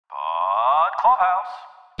Clubhouse.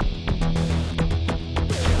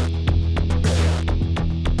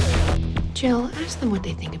 Jill, ask them what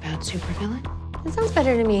they think about Supervillain. That sounds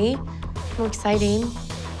better to me. More exciting.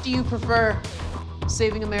 Do you prefer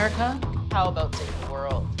saving America? How about saving the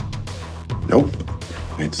world? Nope.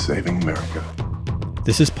 It's saving America.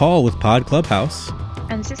 This is Paul with Pod Clubhouse.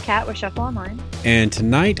 And this is Kat with Shuffle Online. And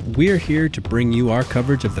tonight we're here to bring you our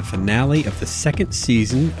coverage of the finale of the second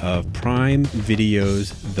season of Prime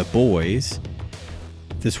Video's The Boys.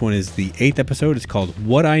 This one is the 8th episode. It's called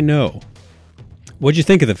What I Know. What'd you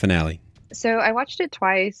think of the finale? So I watched it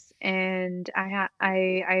twice, and I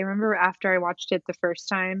remember after I watched it the first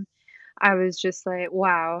time, I was just like,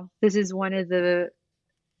 wow, this is one of the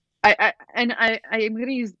I'm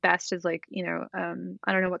gonna use best as like, I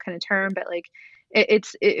don't know what kind of term, but like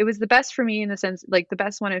it was the best for me in the sense, like the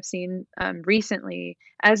best one I've seen recently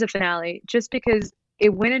as a finale, just because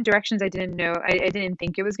it went in directions I didn't know, I didn't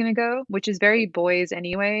think it was gonna go, which is very Boys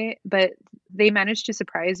anyway, but they managed to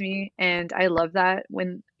surprise me, and I love that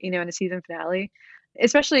when, in a season finale,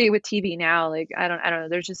 especially with TV now, like I don't know,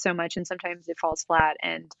 there's just so much, and sometimes it falls flat,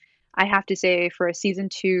 and I have to say, for a season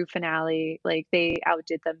 2 finale, like they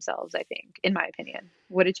outdid themselves, I think, in my opinion.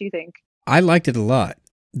 What did you think? I liked it a lot.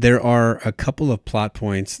 There are a couple of plot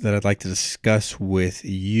points that I'd like to discuss with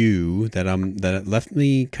you that left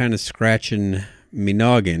me kind of scratching me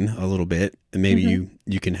noggin a little bit, and maybe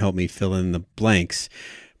you can help me fill in the blanks.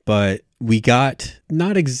 But we got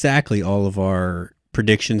not exactly all of our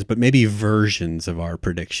predictions, but maybe versions of our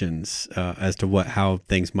predictions as to how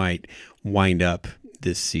things might wind up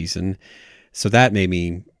this season. So that made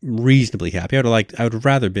me reasonably happy. I would have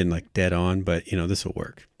rather been like dead on, but this will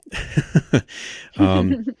work.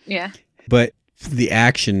 Yeah. But the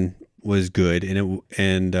action was good,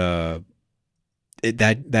 and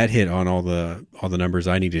that hit on all the numbers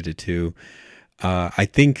I needed it to. I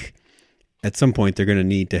think at some point they're going to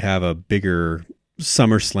need to have a bigger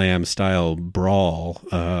SummerSlam style brawl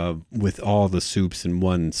with all the soups in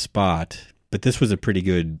one spot. But this was a pretty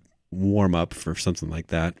good warm up for something like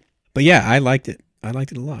that. But yeah, I liked it. I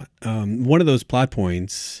liked it a lot. One of those plot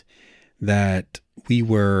points that we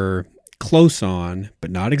were close on,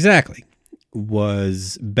 but not exactly,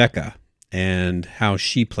 was Becca and how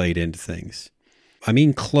she played into things. I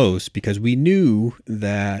mean close, because we knew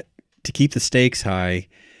that to keep the stakes high,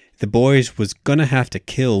 the boys was going to have to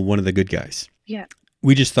kill one of the good guys. Yeah.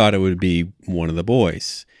 We just thought it would be one of the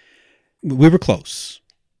boys. We were close.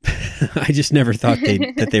 I just never thought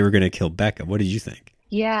that they were going to kill Becca. What did you think?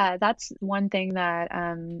 Yeah, that's one thing that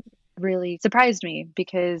really surprised me,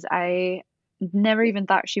 because I never even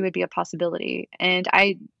thought she would be a possibility. And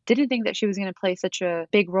I didn't think that she was going to play such a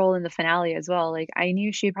big role in the finale as well. Like, I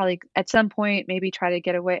knew she'd probably at some point maybe try to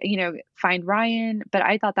get away, find Ryan, but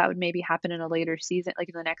I thought that would maybe happen in a later season, like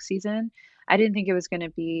in the next season. I didn't think it was going to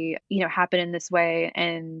be, happen in this way.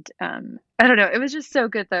 And I don't know. It was just so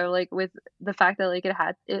good though. Like with the fact that like it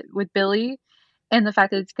had it with Billy, and the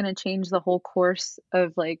fact that it's going to change the whole course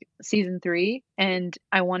of like season 3. And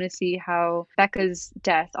I want to see how Becca's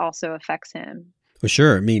death also affects him. Well,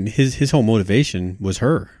 sure. I mean, his whole motivation was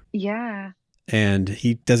her. Yeah. And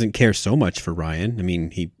he doesn't care so much for Ryan. I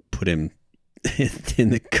mean, he put him in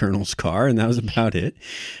the Colonel's car, and that was about it.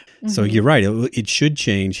 So you're right. It should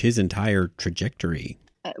change his entire trajectory.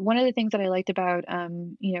 One of the things that I liked about,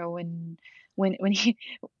 when he,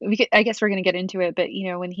 I guess we're going to get into it, but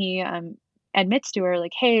when he admits to her,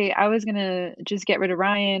 like, hey, I was going to just get rid of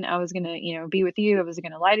Ryan. I was going to, be with you. I was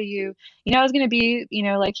going to lie to you. I was going to be,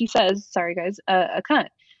 like he says, sorry guys, a cunt.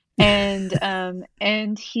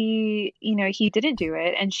 And he, he didn't do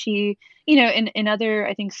it. And she, in other,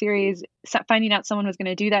 I think, series, finding out someone was going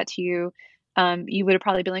to do that to you, you would have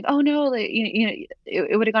probably been like, oh no, like,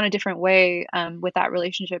 it would have gone a different way with that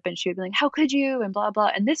relationship. And she would be like, how could you? And blah,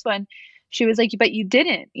 blah. And this one, she was like, but you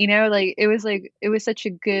didn't, like, it was such a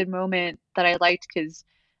good moment that I liked, because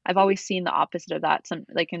I've always seen the opposite of that.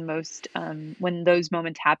 Like in most, when those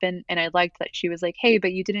moments happen. And I liked that she was like, hey,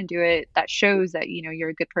 but you didn't do it. That shows that, you're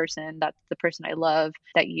a good person. That's the person I love,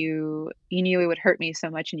 that you knew it would hurt me so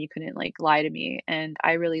much and you couldn't like lie to me. And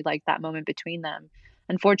I really liked that moment between them.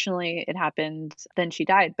 Unfortunately, it happened, then she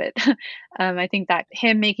died. But I think that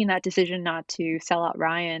him making that decision not to sell out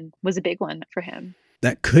Ryan was a big one for him.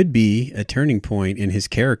 That could be a turning point in his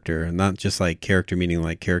character, and not just like character meaning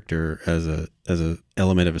like character as a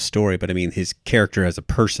element of a story, but I mean his character as a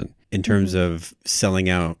person in terms of selling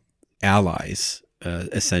out allies,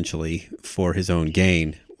 essentially for his own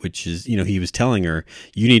gain. Which is, he was telling her,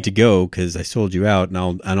 "You need to go because I sold you out, and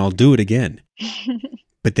I'll do it again."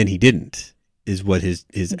 But then he didn't. is what his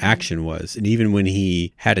action was. And even when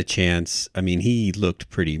he had a chance, I mean, he looked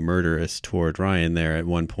pretty murderous toward Ryan there at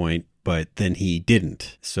one point, but then he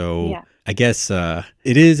didn't. So Yeah. I guess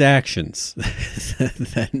it is actions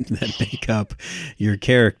that make up your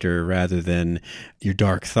character rather than your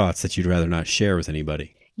dark thoughts that you'd rather not share with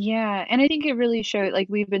anybody. Yeah, and I think it really showed, like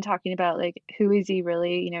we've been talking about, like who is he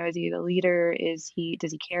really? Is he the leader? Does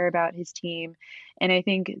he care about his team? And I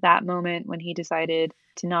think that moment when he decided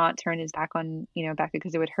to not turn his back on, Becca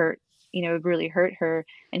because it would hurt, it would really hurt her,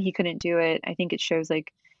 and he couldn't do it. I think it shows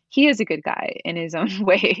like he is a good guy in his own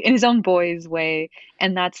way, in his own boy's way,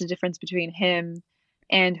 and that's the difference between him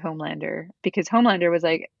and Homelander, because Homelander was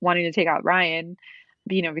like wanting to take out Ryan,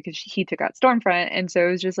 because he took out Stormfront. And so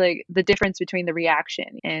it was just like the difference between the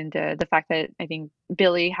reaction and the fact that I think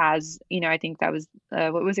Billy has, I think that was,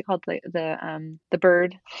 what was it called? The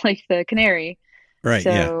bird, like the canary. Right.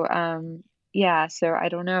 So, yeah. So I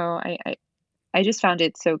don't know. I just found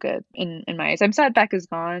it so good in my eyes. I'm sad Becca's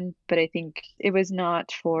gone, but I think it was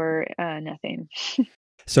not for nothing.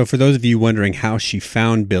 So for those of you wondering how she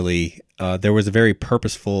found Billy, there was a very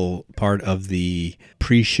purposeful part of the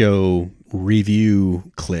pre-show review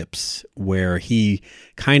clips where he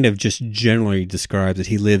kind of just generally describes that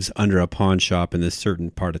he lives under a pawn shop in this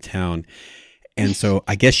certain part of town. And so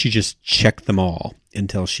I guess she just checked them all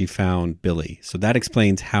until she found Billy. So that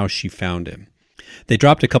explains how she found him. They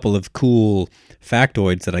dropped a couple of cool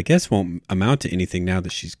factoids that I guess won't amount to anything now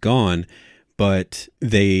that she's gone, but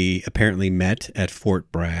they apparently met at Fort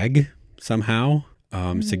Bragg somehow,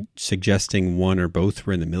 suggesting one or both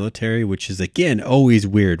were in the military, which is, again, always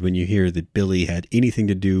weird when you hear that Billy had anything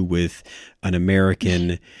to do with an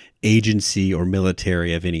American agency or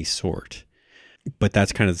military of any sort. But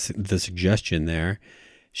that's kind of the suggestion there.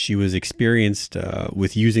 She was experienced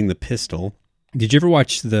with using the pistol. Did you ever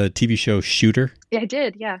watch the TV show Shooter? Yeah, I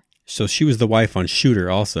did. Yeah. So she was the wife on Shooter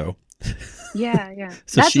also. Yeah.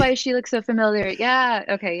 So That's why she looks so familiar. Yeah.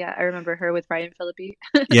 Okay. Yeah. I remember her with Ryan Phillippe.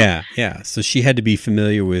 Yeah. So she had to be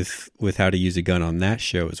familiar with how to use a gun on that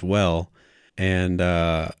show as well. And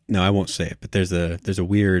no, I won't say it, but there's a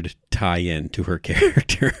weird tie-in to her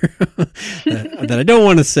character that I don't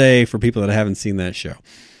want to say for people that haven't seen that show.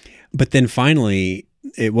 But then finally,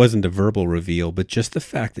 it wasn't a verbal reveal, but just the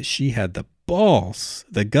fact that she had the balls,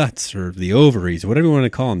 the guts, or the ovaries, whatever you want to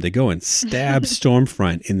call them, to go and stab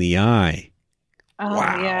Stormfront in the eye. Oh,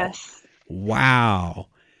 Wow. yes. Wow.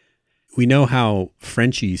 We know how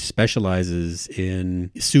Frenchie specializes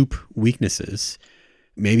in soup weaknesses.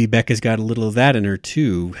 Maybe Becca's got a little of that in her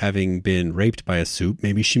to having been raped by a soup.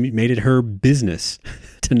 Maybe she made it her business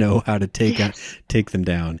to know how to take them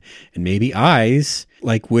down. And maybe eyes,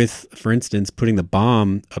 like with, for instance, putting the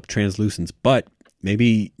bomb up Translucent's butt,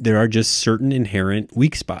 maybe there are just certain inherent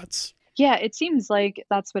weak spots. Yeah, it seems like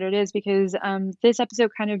that's what it is, because this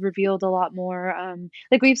episode kind of revealed a lot more.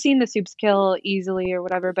 Like we've seen the soups kill easily or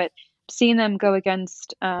whatever, but seeing them go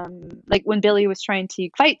against, like when Billy was trying to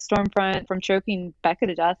fight Stormfront from choking Becca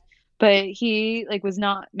to death, but he like was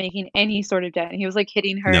not making any sort of dent. He was like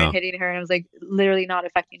hitting her and hitting her, and it was like literally not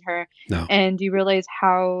affecting her. No. And you realize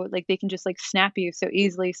how like they can just like snap you so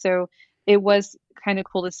easily. So it was kind of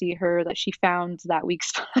cool to see her that she found that weak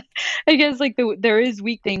spot. I guess like there is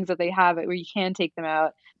weak things that they have where you can take them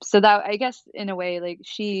out. So that, I guess in a way, like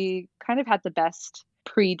she kind of had the best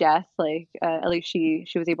pre-death, like at least she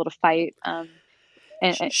was able to fight. And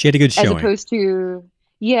she had a good showing. As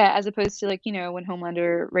opposed to like, when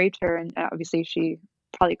Homelander raped her, and obviously she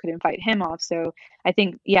probably couldn't fight him off. So I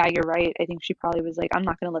think, yeah, you're right. I think she probably was like, I'm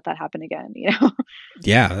not going to let that happen again.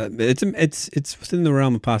 Yeah, it's within the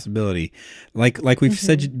realm of possibility. Like we've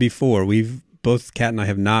said before, both Kat and I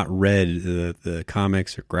have not read the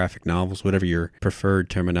comics or graphic novels, whatever your preferred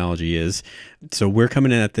terminology is. So we're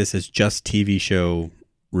coming in at this as just TV show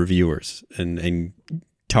reviewers and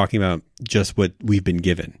talking about just what we've been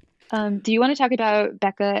given. Do you want to talk about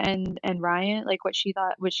Becca and Ryan, like what she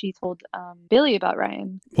told Billy about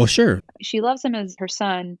Ryan? Well, sure. She loves him as her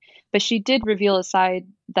son, but she did reveal aside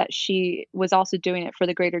that she was also doing it for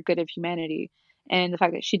the greater good of humanity, and the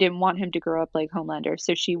fact that she didn't want him to grow up like Homelander.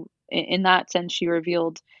 So she, in that sense, she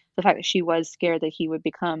revealed the fact that she was scared that he would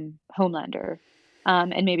become Homelander,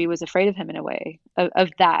 and maybe was afraid of him in a way of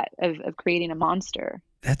creating a monster.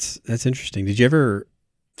 That's interesting. Did you ever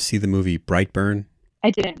see the movie Brightburn? I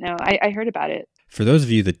didn't know. I heard about it. For those of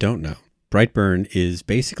you that don't know, Brightburn is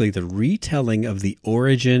basically the retelling of the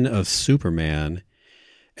origin of Superman,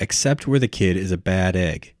 except where the kid is a bad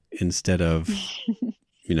egg instead of,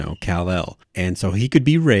 Kal-El. And so he could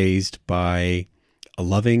be raised by a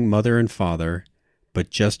loving mother and father, But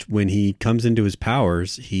just when he comes into his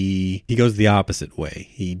powers, he goes the opposite way.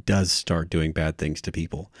 He does start doing bad things to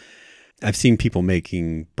people. I've seen people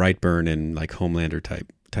making Brightburn and like Homelander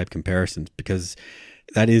type comparisons because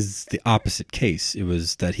that is the opposite case. It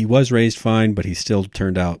was that he was raised fine, but he still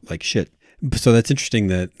turned out like shit. So that's interesting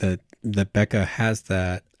that Becca has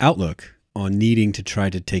that outlook on needing to try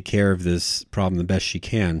to take care of this problem the best she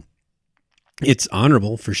can. It's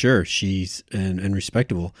honorable for sure. She's and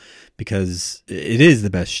respectable because it is the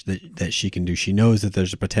best that she can do. She knows that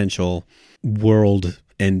there's a potential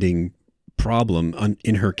world-ending problem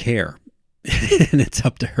in her care, and it's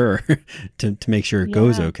up to her to make sure it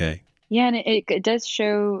goes okay. Yeah, and it does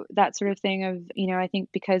show that sort of thing of, I think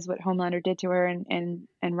because what Homelander did to her and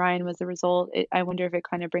Ryan was the result, I wonder if it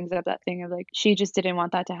kind of brings up that thing of like, she just didn't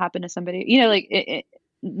want that to happen to somebody, like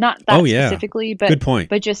not that specifically, but good point.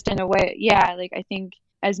 But just in a way, yeah, like I think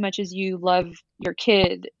as much as you love your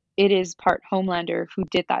kid, it is part Homelander who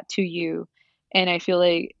did that to you. And I feel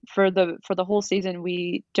like for the whole season,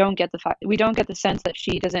 we don't get the sense that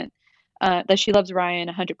she doesn't, that she loves Ryan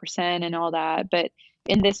 100% and all that, but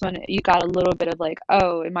in this one, you got a little bit of like,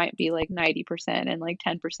 oh, it might be like 90% and like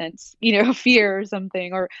 10%, fear or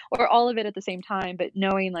something, or all of it at the same time. But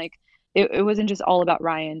knowing like it wasn't just all about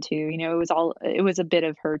Ryan too, it was a bit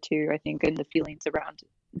of her too, I think, and the feelings around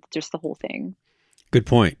just the whole thing. Good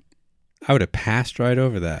point. I would have passed right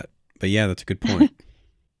over that, but yeah, that's a good point.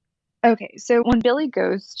 Okay, so when Billy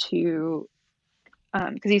goes to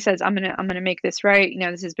because he says, I'm gonna make this right.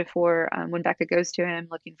 This is before when Becca goes to him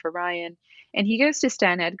looking for Ryan, and he goes to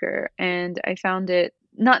Stan Edgar, and I found it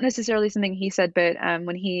not necessarily something he said, but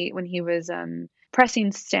when he was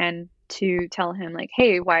pressing Stan to tell him like,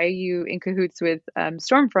 hey, why are you in cahoots with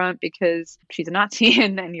Stormfront because she's a Nazi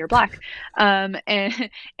and you're black, and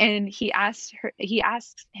he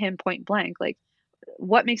asks him point blank like,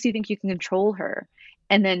 what makes you think you can control her?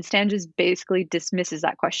 And then Stan just basically dismisses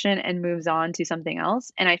that question and moves on to something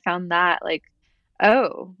else. And I found that like,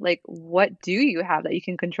 oh, like what do you have that you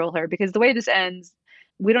can control her? Because the way this ends,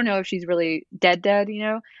 we don't know if she's really dead,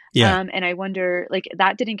 Yeah. And I wonder, like,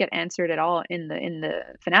 that didn't get answered at all in the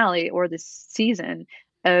finale or this season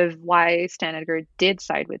of why Stan Edgar did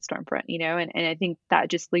side with Stormfront, and I think that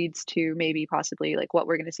just leads to maybe possibly like what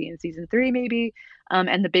we're going to see in season 3, maybe,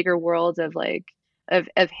 and the bigger world of like,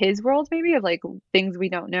 of his world, maybe, of like things we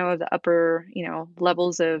don't know of the upper,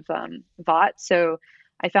 levels of Vought. So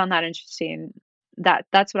I found that interesting.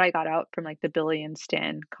 That's what I got out from like the Billy and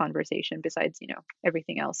Stan conversation, besides,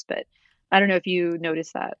 everything else. But I don't know if you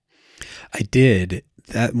noticed that. I did.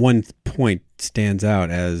 That one point stands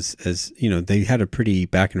out as they had a pretty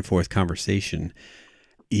back and forth conversation.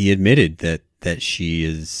 He admitted that she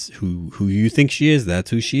is who you think she is.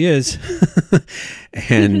 That's who she is.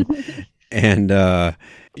 And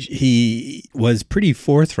he was pretty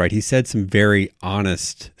forthright. He said some very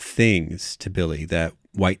honest things to Billy. That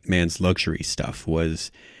white man's luxury stuff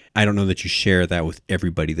was, I don't know that you share that with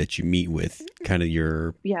everybody that you meet with, kind of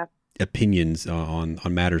your opinions on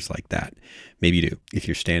matters like that. Maybe you do if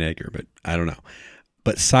you're Stan Edgar, but I don't know.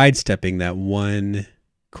 But sidestepping that one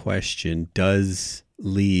question does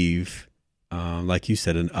leave, like you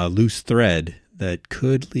said, a loose thread that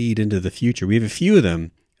could lead into the future. We have a few of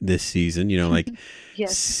them this season, like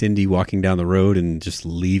yes. Cindy walking down the road and just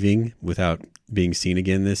leaving without being seen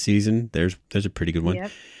again this season. There's a pretty good one.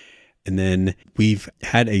 Yep. And then we've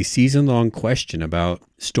had a season-long question about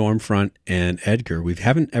Stormfront and Edgar. We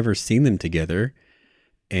haven't ever seen them together,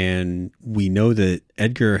 and we know that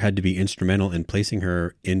Edgar had to be instrumental in placing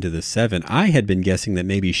her into the 7. I had been guessing that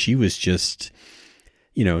maybe she was just,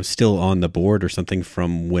 still on the board or something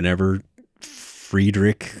from whenever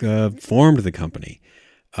Friedrich formed the company.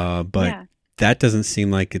 But that doesn't seem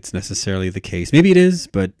like it's necessarily the case. Maybe it is,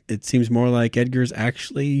 but it seems more like Edgar's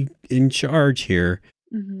actually in charge here.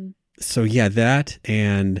 Mm-hmm. So yeah, that,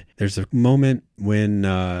 and there's a moment when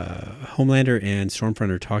Homelander and Stormfront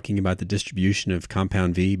are talking about the distribution of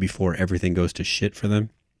Compound V before everything goes to shit for them.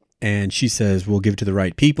 And she says, we'll give it to the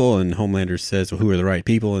right people. And Homelander says, well, who are the right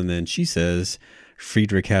people? And then she says,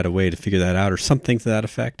 Friedrich had a way to figure that out, or something to that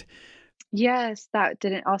effect. Yes, that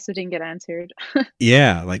didn't get answered.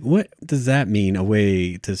 Yeah, like what does that mean? A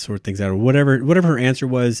way to sort things out, or whatever her answer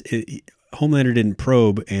was. Homelander didn't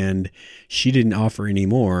probe, and she didn't offer any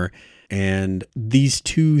more. And these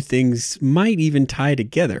two things might even tie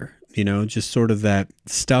together. Just sort of that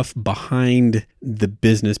stuff behind the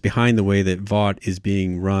business, behind the way that Vought is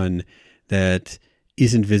being run, that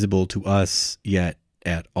isn't visible to us yet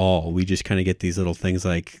at all. We just kind of get these little things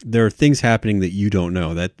like there are things happening that you don't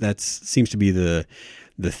know. That seems to be the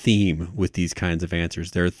the theme with these kinds of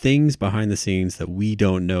answers. There are things behind the scenes that we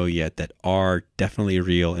don't know yet that are definitely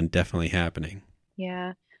real and definitely happening.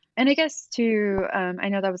 Yeah. And I guess too, I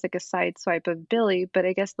know that was like a side swipe of Billy, but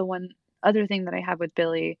I guess the one other thing that I have with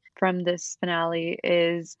Billy from this finale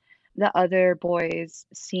is the other boys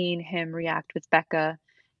seeing him react with Becca.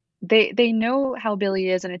 They know how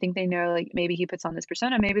Billy is, and I think they know like maybe he puts on this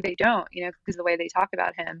persona, maybe they don't, because the way they talk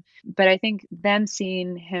about him. But I think them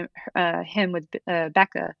seeing him with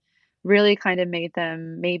Becca really kind of made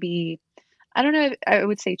them maybe, I don't know if I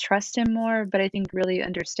would say trust him more, but I think really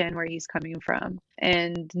understand where he's coming from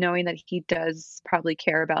and knowing that he does probably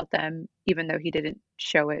care about them, even though he didn't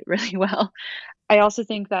show it really well. I also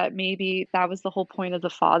think that maybe that was the whole point of the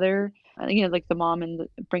father, like the mom and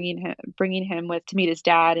bringing him with to meet his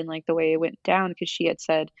dad, and like the way it went down, because she had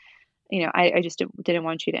said, I just didn't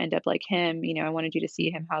want you to end up like him. I wanted you to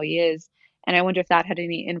see him how he is. And I wonder if that had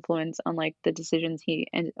any influence on like the decisions he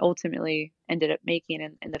ultimately ended up making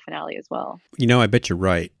in the finale as well. I bet you're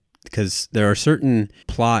right, because there are certain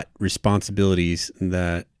plot responsibilities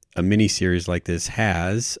that a miniseries like this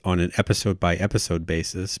has on an episode by episode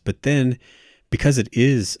basis. But then because it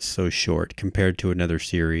is so short compared to another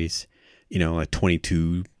series, a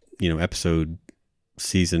 22, episode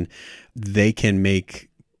season, they can make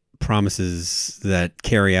promises that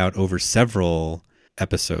carry out over several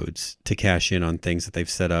episodes to cash in on things that they've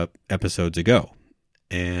set up episodes ago.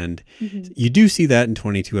 And you do see that in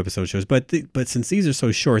 22 episode shows, but since these are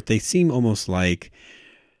so short, they seem almost like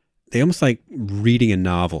reading a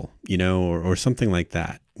novel, or something like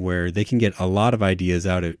that, where they can get a lot of ideas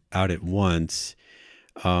out at once,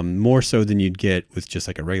 more so than you'd get with just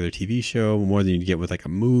like a regular TV show, more than you'd get with like a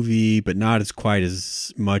movie, but not as quite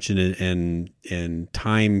as much and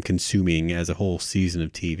time consuming as a whole season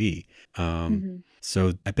of TV.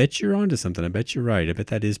 So I bet you're onto something. I bet you're right. I bet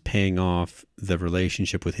that is paying off the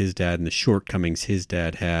relationship with his dad and the shortcomings his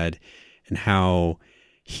dad had, and how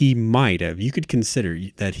he might have. You could consider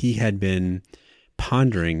that he had been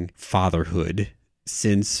pondering fatherhood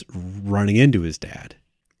since running into his dad,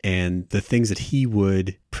 and the things that he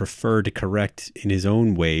would prefer to correct in his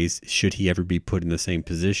own ways should he ever be put in the same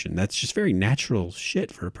position. That's just very natural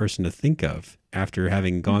shit for a person to think of after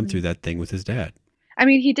having gone through that thing with his dad. I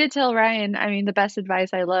mean, he did tell Ryan, the best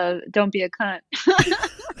advice I love, don't be a cunt.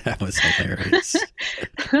 That was hilarious.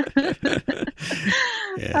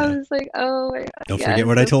 Yeah. I was like, oh my God. Don't forget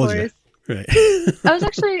what I told you. Right. I was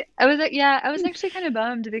actually kind of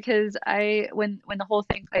bummed, because when the whole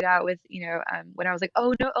thing played out with, when I was like,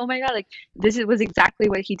 oh no, oh my God, like was exactly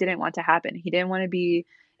what he didn't want to happen. He didn't want to be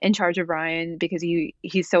in charge of Ryan because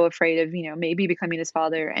he's so afraid of, maybe becoming his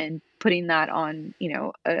father and putting that on,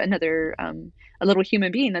 another, a little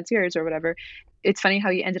human being that's yours or whatever. It's funny how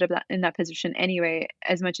he ended up in that position anyway,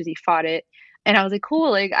 as much as he fought it. And I was like, cool,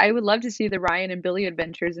 like I would love to see the Ryan and Billy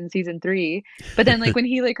adventures in season 3. But then like when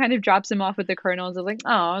he like kind of drops him off with the Colonels, I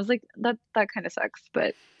was like, that kind of sucks.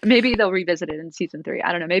 But maybe they'll revisit it in season 3.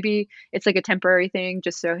 I don't know. Maybe it's like a temporary thing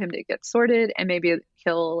just so him to get sorted, and maybe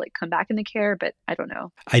he'll like come back into care, but I don't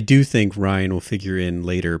know. I do think Ryan will figure in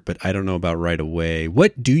later, but I don't know about right away.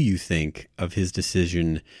 What do you think of his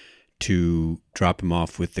decision to drop him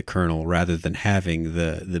off with the Colonel rather than having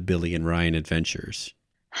the Billy and Ryan adventures?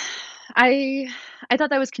 I thought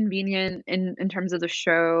that was convenient in terms of the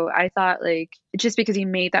show. I thought like just because he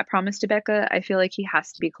made that promise to Becca, I feel like he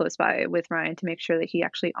has to be close by with Ryan to make sure that he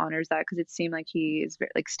actually honors that, because it seemed like he is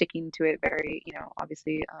like sticking to it very,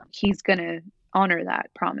 obviously he's gonna honor that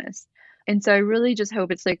promise. And so I really just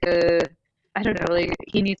hope it's like I don't know, like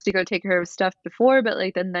he needs to go take care of stuff before, but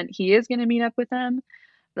like then he is gonna meet up with them.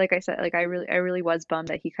 Like I said, like I really was bummed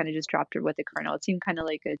that he kind of just dropped her with the Colonel. It seemed kind of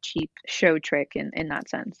like a cheap show trick in that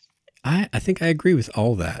sense. I think I agree with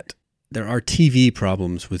all that. There are TV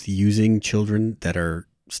problems with using children that are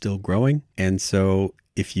still growing. And so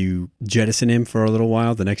if you jettison him for a little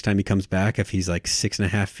while, the next time he comes back, if he's like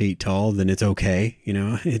 6.5 feet tall, then it's okay.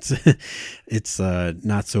 It's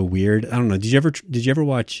not so weird. I don't know. Did you ever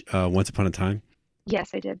watch Once Upon a Time?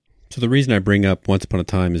 Yes, I did. So the reason I bring up Once Upon a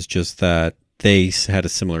Time is just that they had a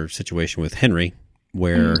similar situation with Henry,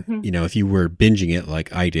 where, if you were binging it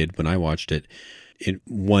like I did when I watched it, in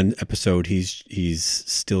one episode, he's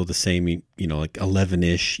still the same, like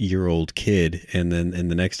 11-ish year old kid. And then in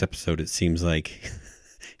the next episode, it seems like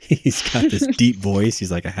he's got this deep voice.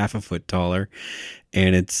 He's like a half a foot taller,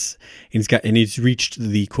 and he's reached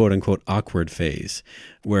the quote unquote awkward phase.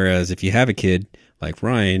 Whereas if you have a kid like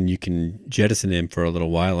Ryan, you can jettison him for a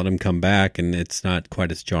little while, let him come back, and it's not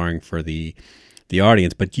quite as jarring for the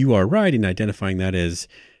audience. But you are right in identifying that as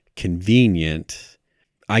convenient.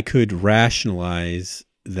 I could rationalize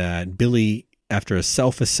that Billy after a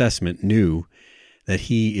self-assessment, knew that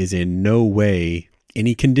he is in no way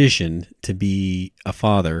any condition to be a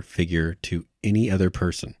father figure to any other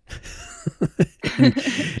person.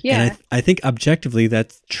 Yeah. And I think objectively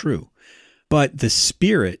that's true. But the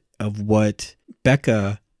spirit of what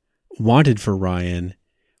Becca wanted for Ryan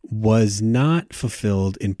was not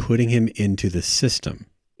fulfilled in putting him into the system.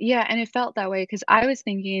 Yeah, and it felt that way because I was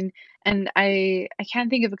thinking, and I can't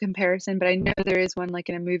think of a comparison, but I know there is one like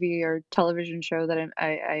in a movie or television show that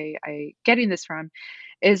I getting this from,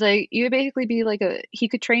 is like you would basically be like he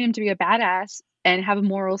could train him to be a badass and have a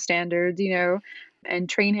moral standards, and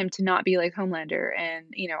train him to not be like Homelander and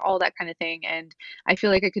all that kind of thing. And I feel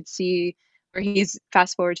like I could see where he's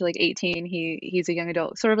fast forward to like 18, he's a young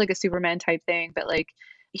adult, sort of like a Superman type thing, but like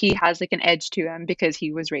he has like an edge to him because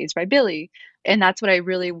he was raised by Billy. And that's what I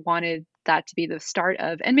really wanted that to be the start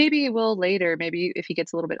of. And maybe it will later, maybe if he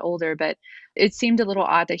gets a little bit older, but it seemed a little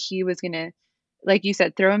odd that he was going to, like you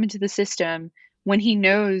said, throw him into the system when he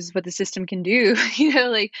knows what the system can do,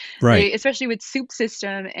 Right. especially with Soup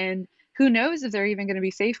System. And who knows if they're even going to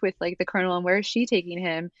be safe with like the Colonel and where is she taking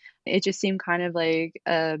him? It just seemed kind of like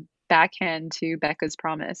a backhand to Becca's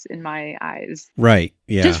promise in my eyes. Right.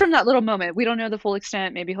 Yeah. Just from that little moment. We don't know the full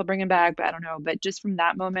extent. Maybe he'll bring him back, but I don't know. But just from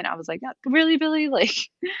that moment, I was like, yeah, really, Billy? Like,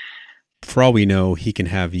 for all we know, he can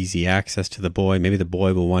have easy access to the boy. Maybe the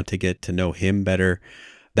boy will want to get to know him better.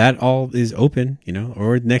 That all is open,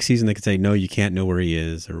 or next season they could say, no, you can't know where he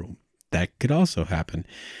is, or that could also happen.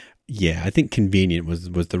 Yeah, I think convenient was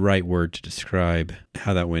the right word to describe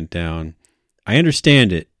how that went down. I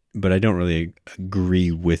understand it, but I don't really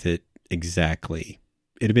agree with it exactly.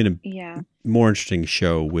 It'd have been a more interesting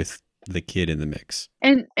show with the kid in the mix.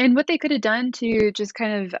 And what they could have done to just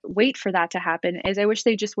kind of wait for that to happen is I wish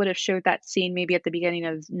they just would have showed that scene maybe at the beginning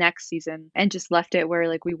of next season and just left it where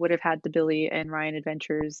like we would have had the Billy and Ryan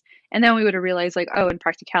adventures. And then we would have realized like, oh, in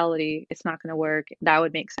practicality, it's not going to work. That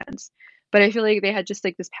would make sense. But I feel like they had just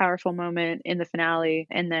like this powerful moment in the finale.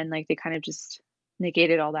 And then like they kind of just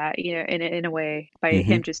negated all that, in a way by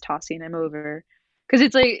him just tossing him over. Because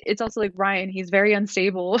it's also like Ryan, he's very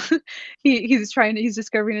unstable. he's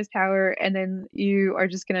discovering his power, and then you are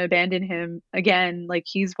just gonna abandon him again. Like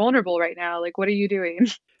he's vulnerable right now. Like what are you doing?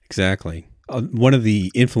 Exactly. One of the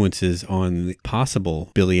influences on the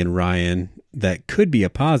possible Billy and Ryan that could be a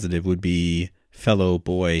positive would be fellow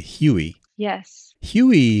boy Huey. Yes.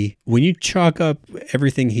 Huey, when you chalk up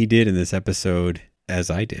everything he did in this episode, as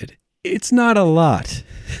I did, it's not a lot.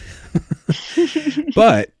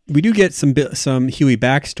 But we do get some Huey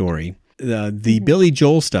backstory. The Billy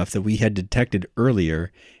Joel stuff that we had detected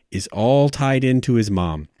earlier is all tied into his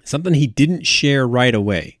mom. Something he didn't share right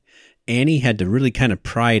away. Annie had to really kind of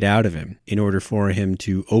pry it out of him in order for him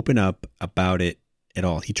to open up about it at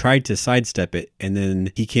all. He tried to sidestep it, and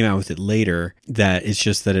then he came out with it later that it's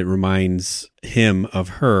just that it reminds him of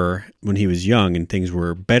her when he was young and things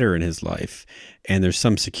were better in his life. And there's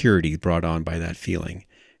some security brought on by that feeling.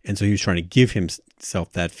 And so he was trying to give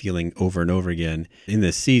himself that feeling over and over again in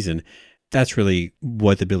this season. That's really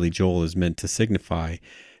what the Billy Joel is meant to signify.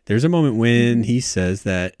 There's a moment when he says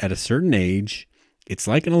that at a certain age, it's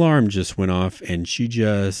like an alarm just went off and she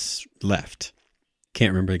just left.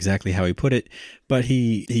 Can't remember exactly how he put it, but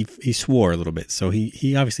he swore a little bit. So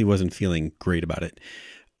he obviously wasn't feeling great about it.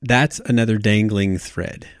 That's another dangling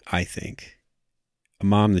thread, I think. A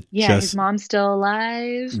mom that his mom's still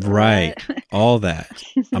alive. Right. All that.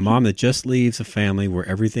 A mom that just leaves a family where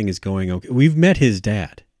everything is going okay. We've met his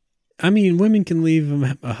dad. I mean, women can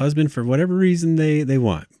leave a husband for whatever reason they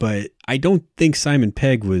want, but I don't think Simon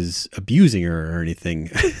Pegg was abusing her or anything,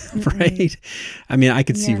 right? I mean, I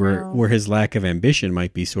could see where his lack of ambition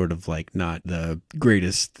might be sort of like not the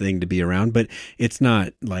greatest thing to be around, but it's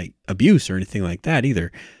not like abuse or anything like that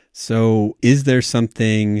either. So is there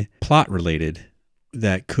something plot related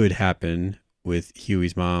that could happen with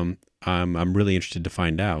Huey's mom? I'm really interested to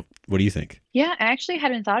find out. What do you think? Yeah, I actually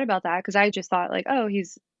hadn't thought about that because I just thought like, oh,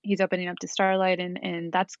 he's opening up to Starlight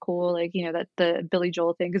and that's cool. Like, that the Billy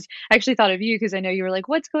Joel thing. Because I actually thought of you because I know you were like,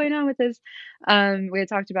 what's going on with this? We had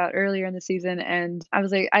talked about earlier in the season, and I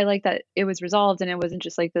was like, I like that it was resolved and it wasn't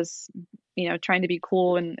just like this, trying to be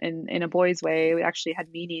cool in a boy's way. It actually had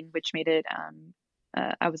meaning, which made it.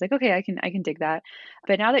 I was like, okay, I can dig that.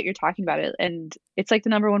 But now that you're talking about it, and it's like the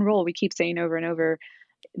number one rule we keep saying over and over.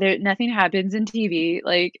 Nothing happens in TV.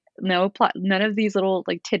 Like no plot, none of these little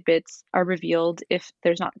like tidbits are revealed if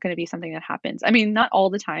there's not going to be something that happens. I mean, not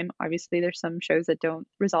all the time. Obviously, there's some shows that don't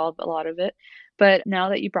resolve a lot of it. But now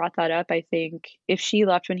that you brought that up, I think if she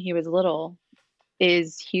left when he was little,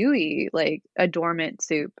 is Huey like a dormant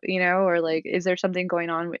soup, or like is there something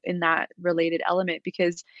going on in that related element?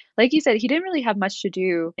 Because like you said, he didn't really have much to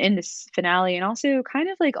do in this finale, and also kind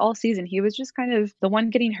of like all season, he was just kind of the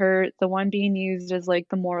one getting hurt, the one being used as like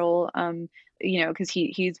the moral, because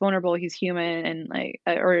he's vulnerable, he's human, and like,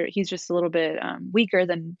 or he's just a little bit weaker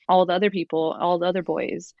than all the other people, all the other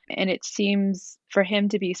boys. And it seems for him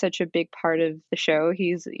to be such a big part of the show.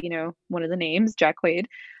 He's, one of the names, Jack Quaid.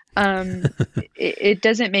 It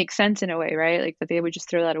doesn't make sense in a way, right? Like that they would just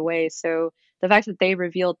throw that away. So the fact that they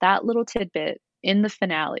revealed that little tidbit in the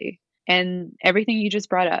finale and everything you just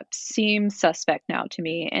brought up seems suspect now to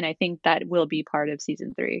me. And I think that will be part of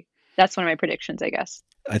season 3. That's one of my predictions, I guess.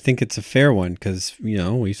 I think it's a fair one because,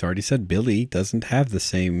 we've already said Billy doesn't have the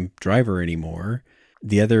same driver anymore.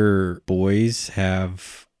 The other boys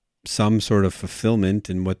have some sort of fulfillment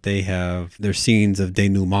in what they have, their scenes of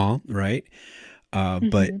denouement, right?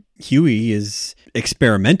 But Huey is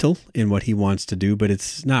experimental in what he wants to do, but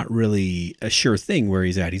it's not really a sure thing where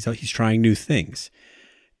he's at. He's trying new things.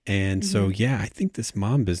 And so, yeah, I think this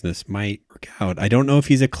mom business might work out. I don't know if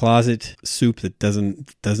he's a closet soup that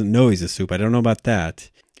doesn't know he's a soup. I don't know about that.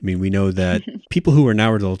 I mean, we know that people who are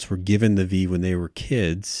now adults were given the V when they were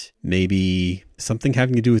kids. Maybe something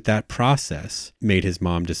having to do with that process made his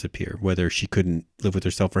mom disappear, whether she couldn't live with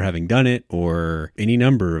herself for having done it or any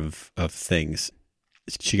number of things.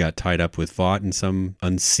 She got tied up with Vought in some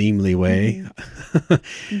unseemly way.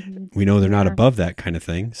 We know they're not above that kind of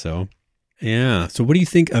thing. So, yeah. So what do you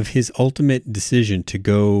think of his ultimate decision to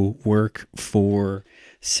go work for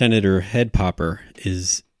Senator Headpopper?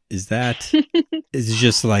 Is that is it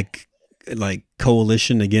just like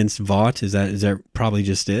coalition against Vought? Is that probably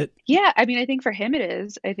just it? Yeah, I mean, I think for him it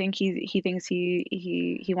is. I think he thinks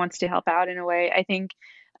he wants to help out in a way. I think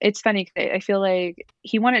it's funny 'cause I feel like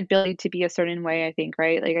he wanted Billy to be a certain way, I think,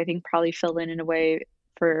 right? Like I think probably fill in a way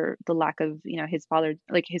for the lack of, his father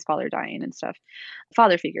dying and stuff.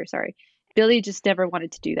 Father figure, sorry. Billy just never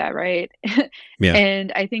wanted to do that, right? Yeah.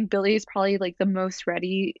 And I think Billy is probably like the most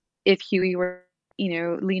ready if Huey were,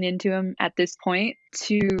 lean into him at this point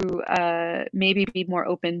to maybe be more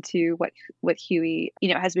open to what Huey,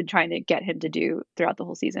 has been trying to get him to do throughout the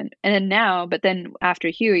whole season. And then but then after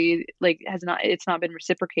Huey, like it's not been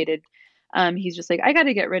reciprocated. He's just like, I got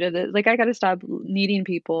to get rid of it. Like I got to stop needing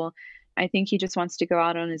people. I think he just wants to go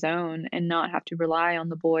out on his own and not have to rely on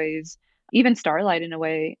the boys. Even Starlight in a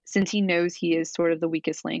way, since he knows he is sort of the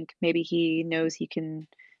weakest link. Maybe he knows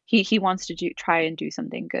he wants to try and do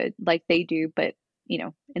something good like they do, but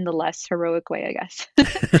in the less heroic way, I guess.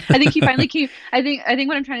 I think he finally came. I think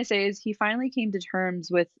what I'm trying to say is he finally came to terms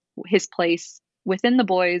with his place within the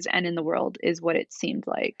boys and in the world, is what it seemed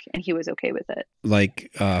like, and he was okay with it. Like,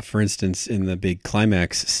 for instance, in the big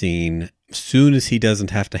climax scene, as soon as he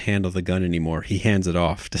doesn't have to handle the gun anymore, he hands it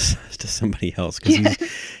off to somebody else because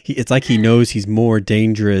it's like he knows he's more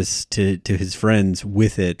dangerous to his friends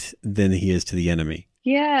with it than he is to the enemy.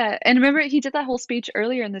 Yeah, and remember he did that whole speech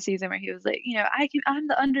earlier in the season where he was like, I'm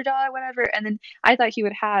the underdog, whatever. And then I thought he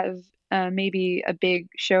would have maybe a big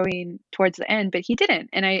showing towards the end, but he didn't.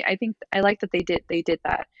 And I think I like that they did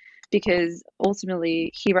that because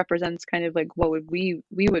ultimately he represents kind of like what would we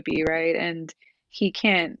would be, right? And he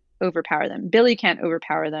can't overpower them. Billy can't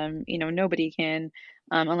overpower them. Nobody can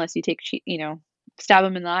unless you take stab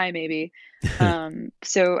him in the eye maybe.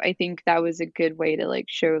 So I think that was a good way to like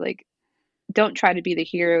show like, don't try to be the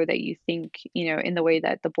hero that you think, in the way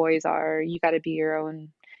that the boys are. You got to be your own,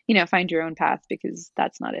 find your own path because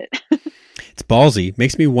that's not it. It's ballsy.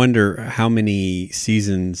 Makes me wonder how many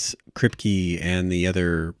seasons Kripke and the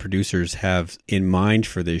other producers have in mind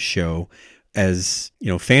for this show. As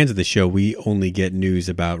fans of the show, we only get news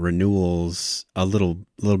about renewals a little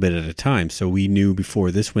bit at a time. So we knew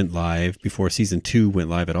before this went live, before season 2 went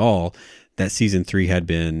live at all, that season 3 had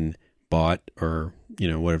been bought or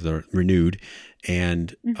whatever, renewed.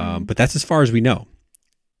 And but that's as far as we know.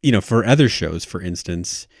 For other shows, for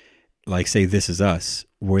instance, like say This Is Us,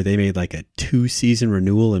 where they made like a 2-season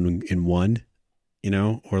renewal in one,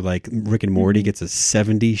 or like Rick and Morty gets a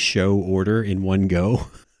 70 show order in one go.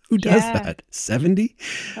 Who does that? 70?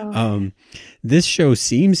 Oh. This show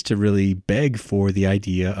seems to really beg for the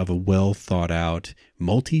idea of a well thought out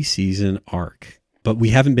multi-season arc, but we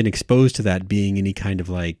haven't been exposed to that being any kind of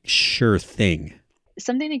like sure thing.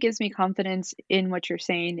 Something that gives me confidence in what you're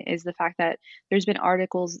saying is the fact that there's been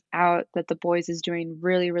articles out that The Boys is doing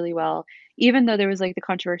really, really well, even though there was like the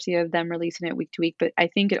controversy of them releasing it week to week. But I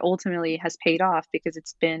think it ultimately has paid off because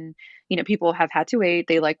it's been, people have had to wait.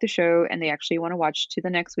 They like the show and they actually want to watch to the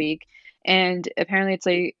next week. And apparently it's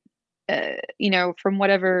like from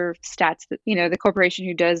whatever stats that, the corporation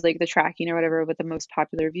who does like the tracking or whatever, what the most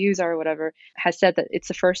popular views are or whatever, has said that it's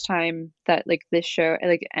the first time that like this show,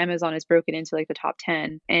 like Amazon has broken into like the top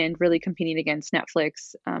 10 and really competing against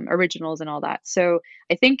Netflix originals and all that. So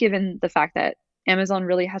I think given the fact that Amazon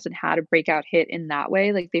really hasn't had a breakout hit in that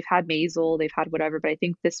way. Like they've had Maisel, they've had whatever, but I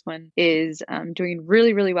think this one is doing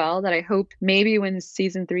really, really well. That I hope maybe when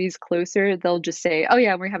season 3 is closer, they'll just say, "Oh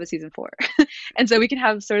yeah, we have a season 4," and so we can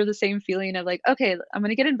have sort of the same feeling of like, okay, I'm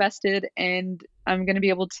gonna get invested, and I'm gonna be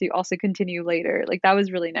able to also continue later. Like that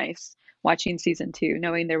was really nice watching season 2,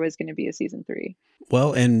 knowing there was gonna be a season 3.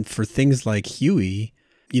 Well, and for things like Huey,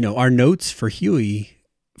 our notes for Huey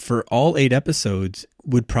for all 8 episodes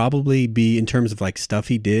would probably be, in terms of like stuff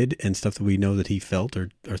he did and stuff that we know that he felt or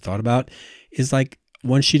thought about, is like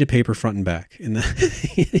one sheet of paper front and back. And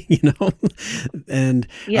and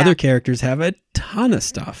other characters have a ton of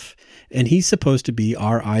stuff. And he's supposed to be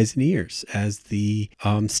our eyes and ears as the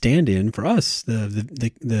stand-in for us,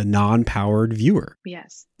 the non-powered viewer.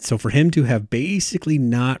 Yes. So for him to have basically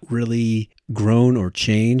not really grown or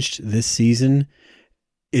changed this season,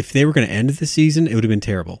 if they were going to end the season, it would have been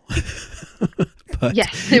terrible. But,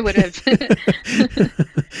 yes, it would have.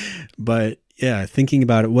 But yeah, thinking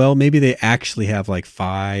about it, well, maybe they actually have like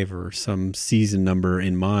 5 or some season number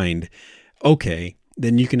in mind. Okay,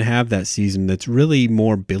 then you can have that season that's really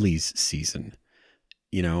more Billy's season,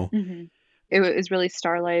 Mm-hmm. It was really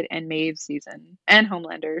Starlight and Maeve's season and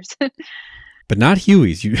Homelander's. But not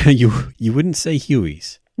Huey's. You wouldn't say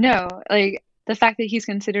Huey's. No, like the fact that he's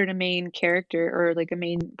considered a main character or like a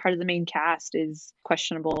main part of the main cast is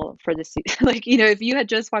questionable for this season. Like, if you had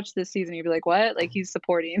just watched this season, you'd be like, what? Like he's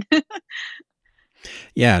supporting.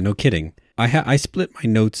 Yeah, no kidding. I split my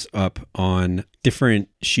notes up on different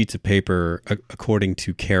sheets of paper according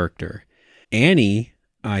to character. Annie,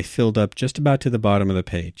 I filled up just about to the bottom of the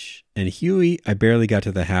page. And Huey, I barely got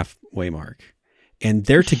to the halfway mark. And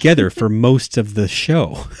they're together for most of the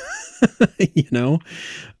show.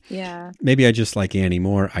 Yeah. Maybe I just like Annie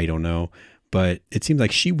more. I don't know. But it seems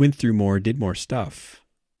like she went through more, did more stuff.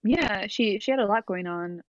 Yeah, she had a lot going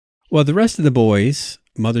on. Well, the rest of the boys,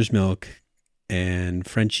 Mother's Milk and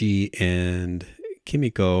Frenchie and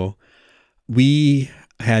Kimiko, we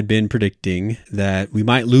had been predicting that we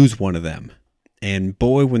might lose one of them. And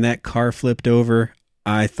boy, when that car flipped over,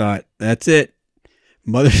 I thought, that's it.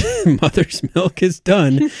 Mother's Milk is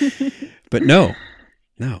done. But no.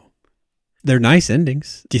 They're nice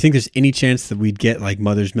endings. Do you think there's any chance that we'd get like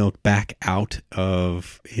Mother's Milk back out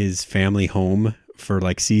of his family home for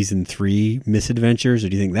like season 3 misadventures? Or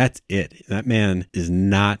do you think that's it? That man is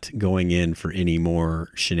not going in for any more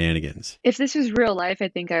shenanigans. If this was real life, I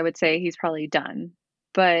think I would say he's probably done.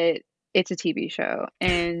 But it's a TV show.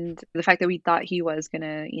 And the fact that we thought he was going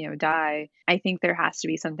to, die, I think there has to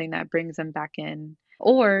be something that brings him back in.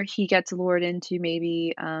 Or he gets lured into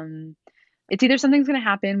maybe... it's either something's going to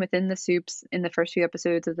happen within the soups in the first few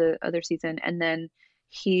episodes of the other season, and then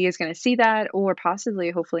he is going to see that, or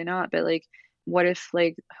possibly, hopefully not, but like, what if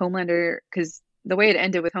like Homelander, because the way it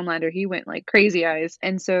ended with Homelander, he went like crazy eyes.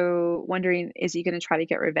 And so wondering, is he going to try to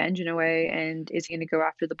get revenge in a way? And is he going to go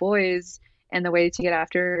after the boys? And the way to get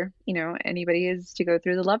after, anybody is to go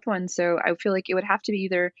through the loved ones. So I feel like it would have to be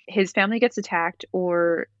either his family gets attacked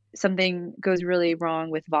or something goes really wrong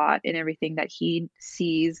with Vought and everything that he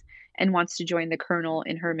sees and wants to join the Colonel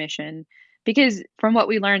in her mission. Because from what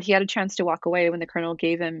we learned, he had a chance to walk away when the Colonel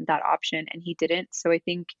gave him that option and he didn't. So I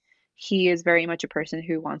think he is very much a person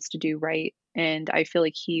who wants to do right. And I feel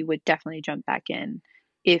like he would definitely jump back in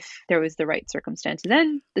if there was the right circumstance. And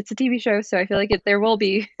then it's a TV show, so I feel like there will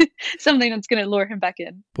be something that's going to lure him back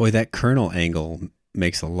in. Boy, that Colonel angle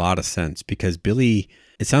makes a lot of sense because Billy,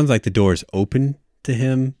 it sounds like the door is open to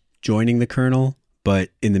him joining the Colonel. But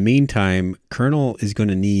in the meantime, Colonel is going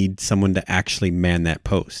to need someone to actually man that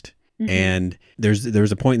post. Mm-hmm. And there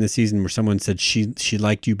was a point in the season where someone said she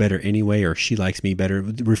liked you better anyway, or she likes me better,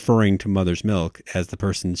 referring to Mother's Milk as the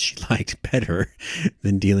person she liked better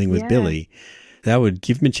than dealing with Billy. That would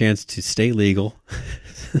give him a chance to stay legal,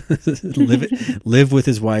 live with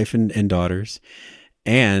his wife and daughters,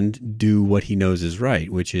 and do what he knows is right,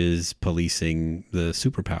 which is policing the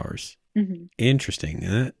superpowers. Mm-hmm.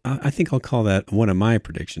 Interesting. I think I'll call that one of my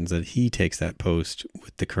predictions, that he takes that post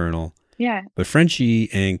with the Colonel. Yeah. But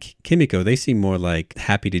Frenchie and Kimiko, they seem more like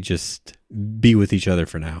happy to just be with each other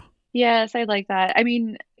for now. Yes, I like that. I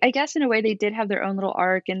mean, I guess in a way they did have their own little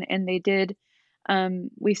arc and they did,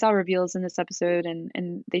 we saw reveals in this episode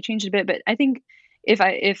and they changed a bit, but I think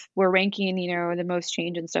if we're ranking, the most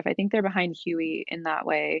change and stuff, I think they're behind Huey in that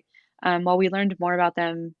way. While we learned more about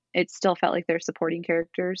them, it still felt like they're supporting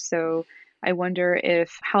characters. So I wonder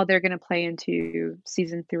if how they're going to play into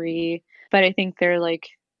season 3. But I think they're like,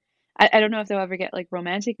 I don't know if they'll ever get like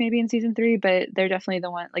romantic maybe in season 3, but they're definitely the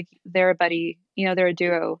one, like they're a buddy, they're a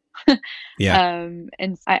duo. Yeah.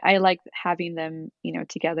 And I like having them,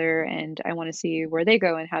 together, and I want to see where they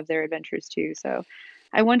go and have their adventures too. So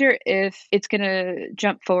I wonder if it's gonna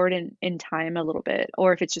jump forward in time a little bit,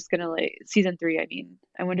 or if it's just gonna like season 3. I mean,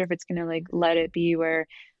 I wonder if it's gonna like let it be where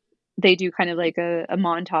they do kind of like a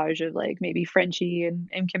montage of like maybe Frenchie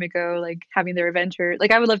and Kimiko like having their adventure.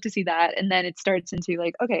 Like I would love to see that, and then it starts into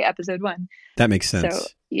like, okay, episode 1. That makes sense. So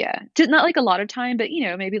yeah, just not like a lot of time, but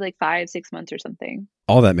maybe like 5-6 months or something.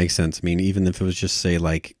 All that makes sense. I mean, even if it was just say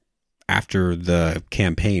like after the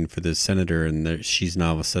campaign for the senator, and she's now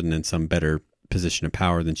all of a sudden in some better position of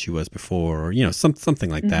power than she was before, or something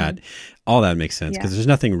like that. All that makes sense, because there's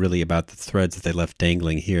nothing really about the threads that they left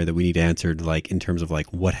dangling here that we need answered, like in terms of like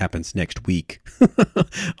what happens next week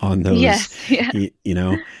on those. Yes,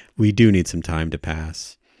 yeah. We do need some time to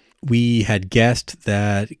pass. We had guessed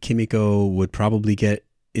that Kimiko would probably get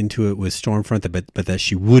into it with Stormfront, but that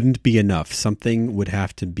she wouldn't be enough. Something would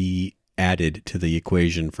have to be added to the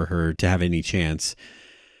equation for her to have any chance.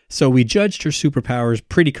 So we judged her superpowers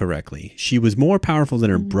pretty correctly. She was more powerful than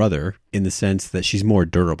her brother in the sense that she's more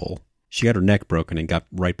durable. She got her neck broken and got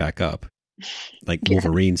right back up, like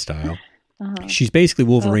Wolverine style. She's basically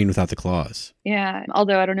Wolverine without the claws. Yeah,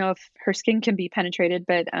 although I don't know if her skin can be penetrated,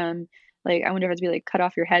 but like I wonder if it's be like cut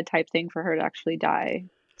off your head type thing for her to actually die.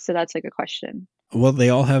 So that's like a question. Well, they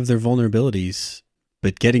all have their vulnerabilities.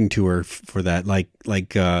 But getting to her for that, like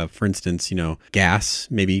for instance, gas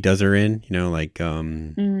maybe does her in, like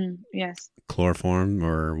yes, chloroform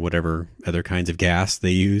or whatever other kinds of gas they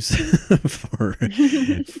use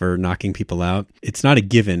for knocking people out. It's not a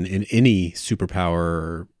given in any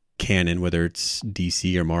superpower canon, whether it's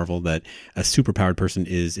DC or Marvel, that a superpowered person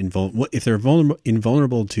is invulnerable. If they're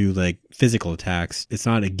invulnerable to like physical attacks, it's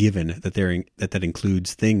not a given that that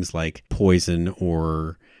includes things like poison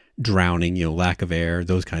or drowning, lack of air,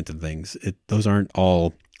 those kinds of things. Those aren't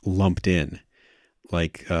all lumped in.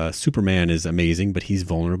 Like Superman is amazing, but he's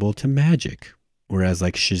vulnerable to magic. Whereas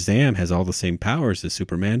like Shazam has all the same powers as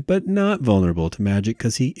Superman, but not vulnerable to magic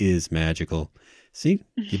because he is magical. See,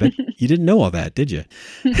 you bet you didn't know all that, did you?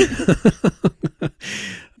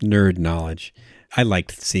 Nerd knowledge. I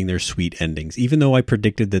liked seeing their sweet endings. Even though I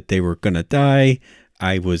predicted that they were going to die,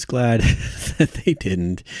 I was glad that they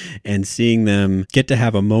didn't, and seeing them get to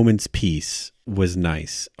have a moment's peace was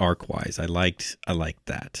nice arc-wise. I liked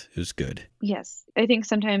that. It was good. Yes. I think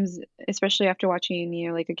sometimes, especially after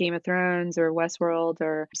watching, like a Game of Thrones or Westworld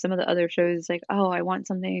or some of the other shows, like, oh, I want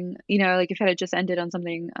something, like if it had just ended on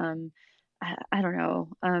something, I don't know,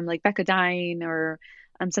 like Becca dying or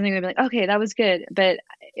something, would be like, okay, that was good. But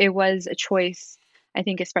it was a choice, I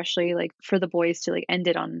think, especially like for the boys to like end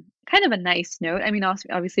it on kind of a nice note. I mean,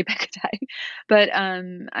 obviously Becca died, but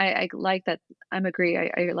I like that. Agree.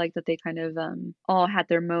 I like that they kind of all had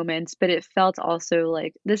their moments, but it felt also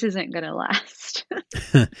like this isn't gonna last.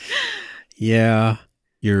 Yeah,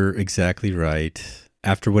 you're exactly right.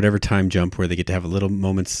 After whatever time jump where they get to have a little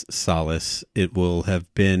moment's solace, it will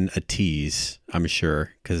have been a tease, I'm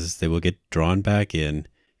sure, because they will get drawn back in,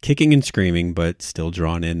 kicking and screaming, but still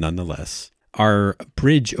drawn in nonetheless. Our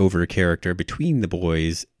bridge over character between the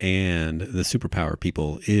boys and the superpower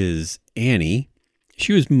people is Annie.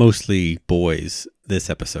 She was mostly boys this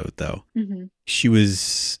episode, though. Mm-hmm. She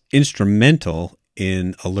was instrumental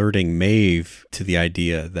in alerting Maeve to the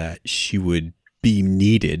idea that she would be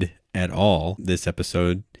needed at all this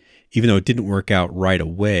episode, even though it didn't work out right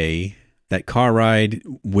away. That car ride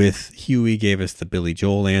with Huey gave us the Billy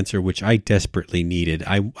Joel answer, which I desperately needed.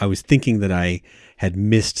 I was thinking that I had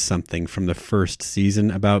missed something from the first season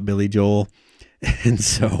about Billy Joel. And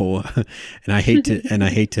so, and I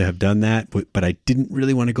hate to have done that, but I didn't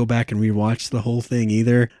really want to go back and rewatch the whole thing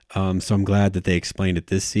either. So I'm glad that they explained it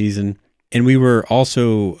this season. And we were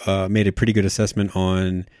also made a pretty good assessment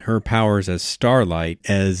on her powers as Starlight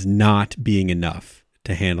as not being enough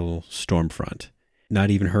to handle Stormfront. Not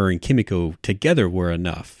even her and Kimiko together were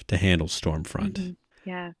enough to handle Stormfront. Mm-hmm.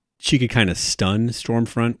 Yeah. She could kind of stun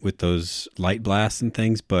Stormfront with those light blasts and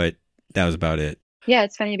things, but that was about it. Yeah,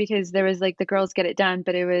 it's funny because there was like the girls get it done,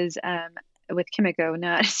 but it was with Kimiko,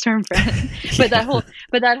 not Stormfront. But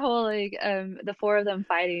that whole like the four of them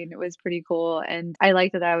fighting was pretty cool, and I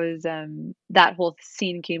like that was that whole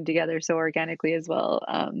scene came together so organically as well.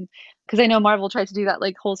 Because I know Marvel tried to do that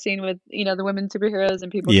like whole scene with the women superheroes,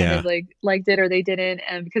 and people kind of like liked it or they didn't,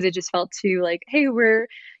 and because it just felt too like, hey, we're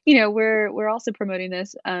we're also promoting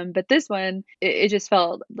this. But this one, it just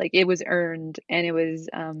felt like it was earned, and it was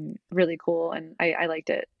really cool, and I liked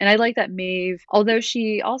it. And I like that Maeve, although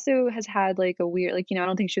she also has had like a weird, like, I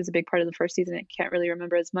don't think she was a big part of the first season. I can't really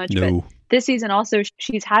remember as much, but No. this season also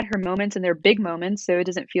she's had her moments, and they're big moments, so it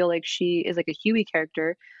doesn't feel like she is like a Huey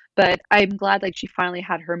character. But I'm glad like she finally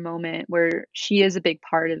had her moment where she is a big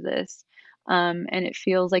part of this. And it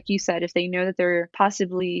feels like you said, if they know that they're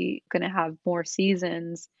possibly going to have more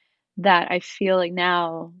seasons, that I feel like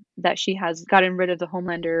now that she has gotten rid of the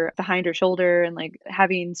Homelander behind her shoulder and like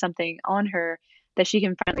having something on her, that she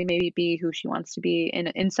can finally maybe be who she wants to be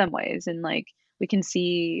in some ways, and like we can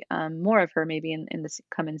see more of her maybe in the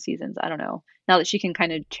coming seasons. I don't know. Now that she can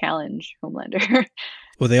kind of challenge Homelander.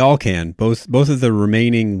 Well, they all can. Both of the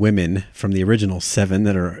remaining women from the original 7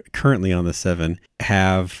 that are currently on the 7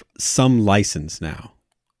 have some license now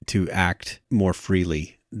to act more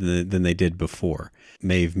freely than they did before.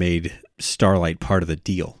 Maeve made Starlight part of the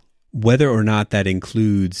deal. Whether or not that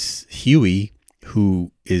includes Huey,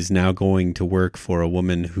 who is now going to work for a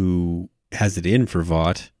woman who has it in for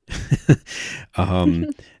Vought,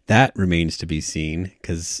 that remains to be seen,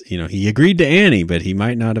 because he agreed to Annie, but he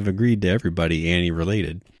might not have agreed to everybody Annie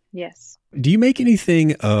related. Yes. Do you make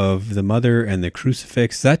anything of the mother and the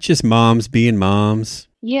crucifix? Is that just moms being moms?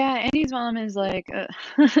 Yeah, Annie's mom is like,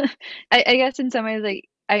 I guess in some ways, like,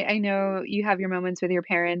 I know you have your moments with your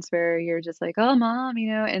parents where you're just like, oh, mom,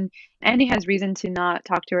 and Annie has reason to not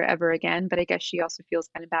talk to her ever again, but I guess she also feels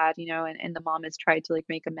kind of bad, and the mom has tried to like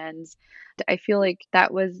make amends. I feel like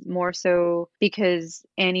that was more so because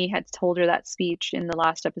Annie had told her that speech in the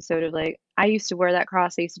last episode of like, I used to wear that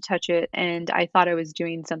cross, I used to touch it, and I thought I was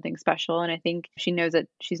doing something special. And I think she knows that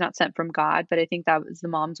she's not sent from God, but I think that was the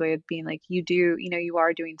mom's way of being like, you do, you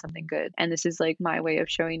are doing something good. And this is like my way of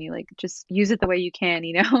showing you, like, just use it the way you can,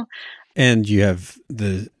 And you have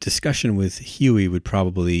the discussion with Huey would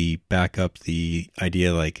probably back up the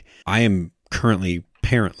idea like, I am currently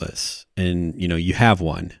parentless and, you have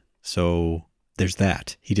one. So there's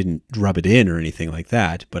that. He didn't rub it in or anything like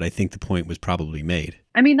that, but I think the point was probably made.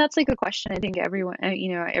 I mean, that's like a question I think everyone,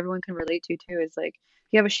 everyone can relate to too, is like,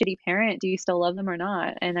 if you have a shitty parent, do you still love them or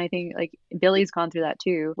not? And I think like Billy's gone through that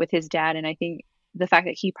too with his dad. And I think the fact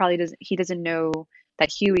that he doesn't know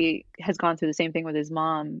that Huey has gone through the same thing with his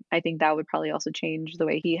mom, I think that would probably also change the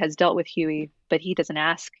way he has dealt with Huey, but he doesn't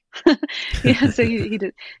ask. So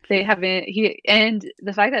they haven't, and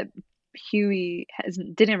the fact that Huey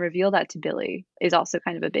didn't reveal that to Billy is also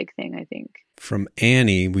kind of a big thing, I think. From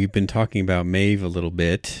Annie, we've been talking about Maeve a little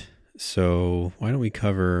bit. So why don't we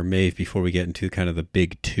cover Maeve before we get into kind of the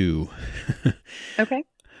big two? Okay.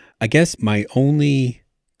 I guess my only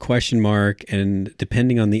question mark, and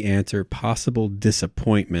depending on the answer, possible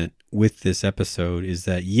disappointment with this episode is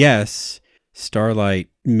that, yes, Starlight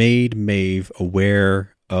made Maeve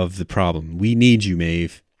aware of the problem. We need you,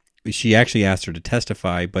 Maeve. She actually asked her to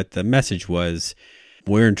testify, but the message was,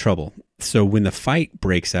 we're in trouble. So when the fight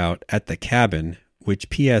breaks out at the cabin,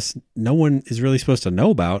 which P.S. no one is really supposed to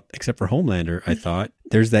know about except for Homelander, I thought,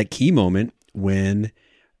 there's that key moment when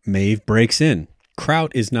Maeve breaks in.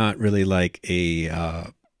 Kraut is not really like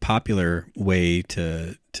a popular way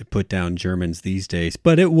to put down Germans these days,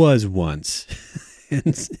 but it was once.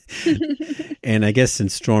 And I guess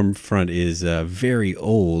since Stormfront is very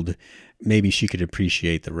old, maybe she could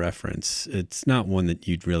appreciate the reference. It's not one that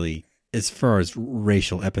you'd really, as far as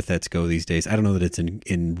racial epithets go these days, I don't know that it's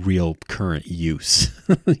in real current use,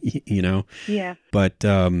 Yeah. But,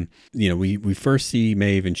 we first see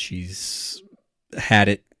Maeve and she's had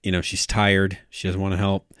it, she's tired. She doesn't want to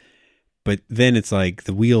help. But then it's like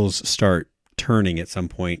the wheels start turning at some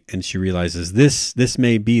point and she realizes this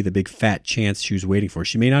may be the big fat chance she was waiting for.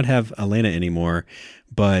 She may not have Elena anymore,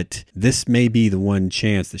 but this may be the one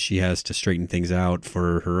chance that she has to straighten things out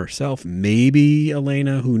for herself. Maybe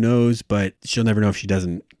Elena, who knows, but she'll never know if she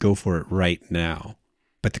doesn't go for it right now.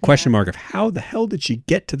 But the question mark of how the hell did she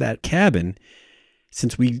get to that cabin,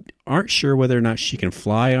 since we aren't sure whether or not she can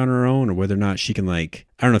fly on her own or whether or not she can, like,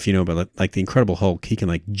 I don't know if you know, but like the Incredible Hulk, he can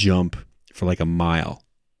like jump for like a mile,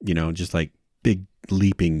 just like big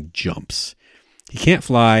leaping jumps. He can't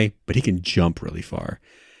fly, but he can jump really far.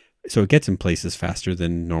 So it gets him places faster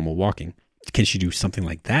than normal walking. Can she do something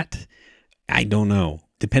like that? I don't know.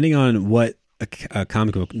 Depending on what a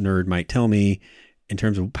comic book nerd might tell me in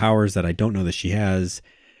terms of powers that I don't know that she has,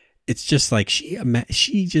 it's just like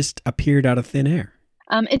she just appeared out of thin air.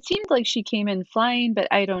 It seemed like she came in flying, but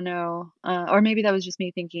I don't know. Or maybe that was just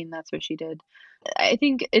me thinking that's what she did. I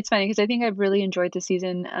think it's funny because I think I've really enjoyed the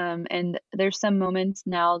season. And there's some moments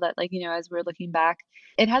now that, like, as we're looking back,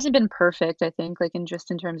 it hasn't been perfect, I think, like in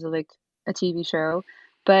terms of like a TV show.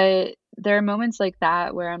 But there are moments like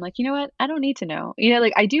that where I'm like, you know what? I don't need to know.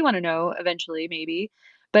 Like I do want to know eventually, maybe,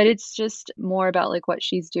 but it's just more about like what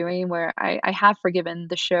she's doing, where I have forgiven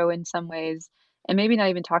the show in some ways and maybe not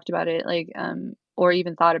even talked about it, like, or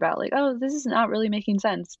even thought about like, oh, this is not really making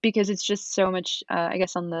sense because it's just so much, I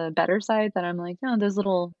guess, on the better side that I'm like, no, those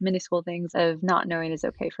little minuscule things of not knowing is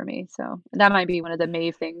okay for me. So that might be one of the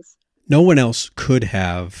Maeve things. No one else could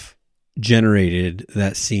have generated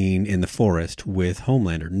that scene in the forest with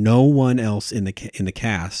Homelander. No one else in the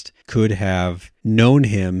cast could have known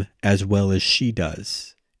him as well as she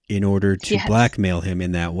does in order to Yes. blackmail him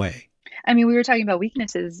in that way. I mean, we were talking about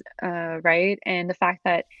weaknesses, right? And the fact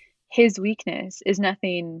that his weakness is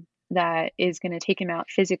nothing that is going to take him out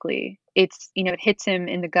physically. It's, it hits him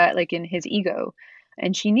in the gut, like in his ego.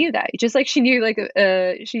 And she knew that, just like she knew, like,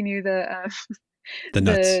 she knew The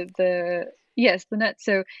nuts. Yes, the nuts.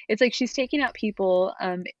 So it's like she's taking out people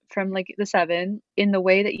from like the Seven in the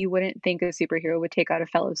way that you wouldn't think a superhero would take out a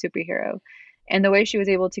fellow superhero. And the way she was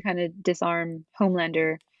able to kind of disarm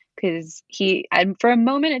Homelander, because and for a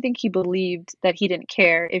moment, I think he believed that he didn't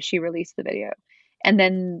care if she released the video. And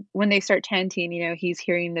then when they start chanting, he's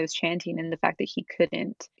hearing those chanting and the fact that he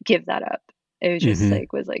couldn't give that up. It was just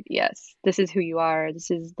was like, yes, this is who you are.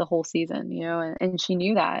 This is the whole season, and she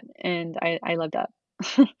knew that. And I loved that.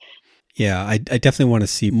 Yeah, I definitely want to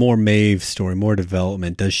see more Maeve story, more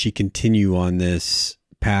development. Does she continue on this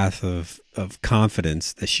path of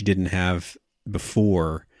confidence that she didn't have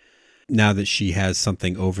before, now that she has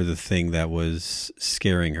something over the thing that was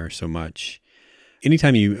scaring her so much?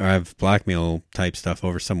 Anytime you have blackmail type stuff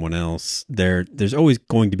over someone else, there's always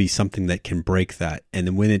going to be something that can break that. And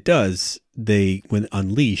then when it does, when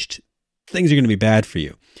unleashed, things are going to be bad for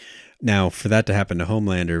you. Now, for that to happen to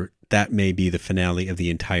Homelander, that may be the finale of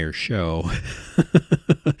the entire show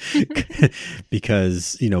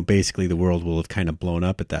because, basically the world will have kind of blown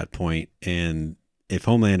up at that point. And if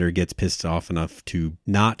Homelander gets pissed off enough to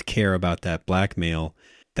not care about that blackmail,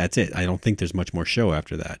 that's it. I don't think there's much more show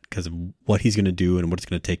after that because of what he's going to do and what it's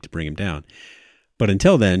going to take to bring him down. But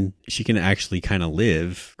until then, she can actually kind of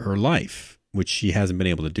live her life, which she hasn't been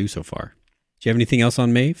able to do so far. Do you have anything else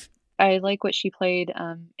on Maeve? I like what she played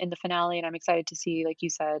in the finale, and I'm excited to see, like you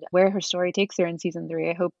said, where her story takes her in season 3.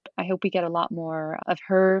 I hope we get a lot more of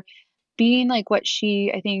her being like what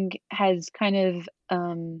she, I think, has kind of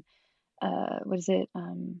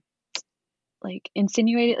like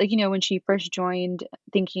insinuated, like, when she first joined,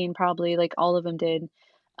 thinking probably like all of them did.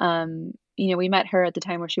 We met her at the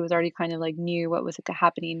time where she was already kind of like knew what was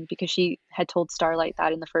happening because she had told Starlight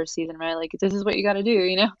that in the first season, right? Like, this is what you got to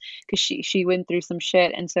do, because she went through some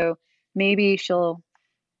shit. And so maybe she'll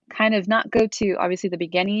kind of not go to obviously the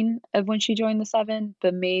beginning of when she joined the Seven,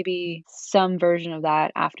 but maybe some version of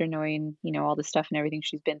that after knowing, all the stuff and everything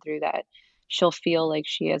she's been through, that she'll feel like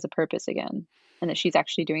she has a purpose again and that she's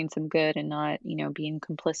actually doing some good and not, being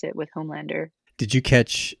complicit with Homelander. Did you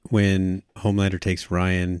catch when Homelander takes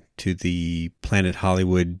Ryan to the Planet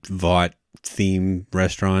Hollywood Vought theme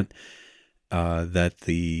restaurant that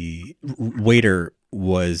the waiter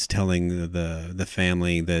was telling the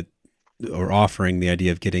family that, or offering the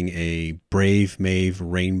idea of getting a Brave Maeve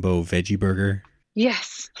rainbow veggie burger?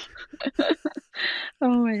 Yes.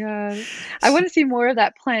 Oh my God. I want to see more of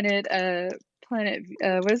that Planet, what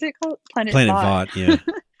is it called? Planet Vought, yeah.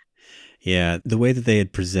 Yeah, the way that they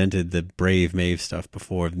had presented the Brave Maeve stuff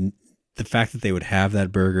before, the fact that they would have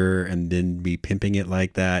that burger and then be pimping it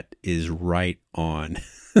like that is right on.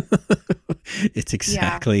 It's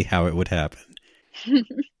exactly how it would happen.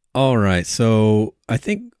 All right, so I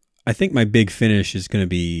think my big finish is going to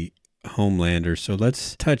be Homelander. So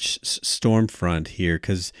let's touch Stormfront here,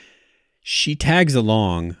 because she tags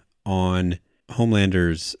along on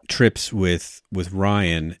Homelander's trips with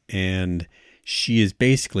Ryan, and she is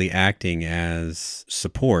basically acting as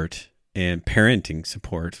support and parenting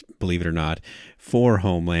support, believe it or not, for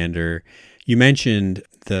Homelander. You mentioned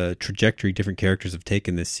the trajectory different characters have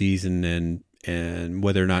taken this season and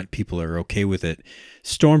whether or not people are okay with it.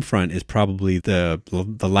 Stormfront is probably the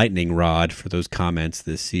lightning rod for those comments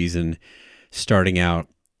this season, starting out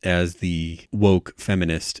as the woke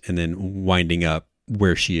feminist and then winding up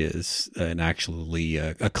where she is and actually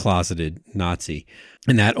a closeted Nazi,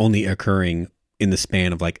 and that only occurring in the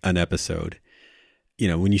span of like an episode.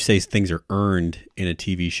 When you say things are earned in a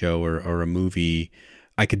TV show or a movie,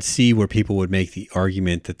 I could see where people would make the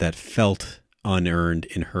argument that felt unearned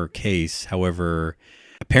in her case. However,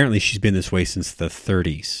 apparently she's been this way since the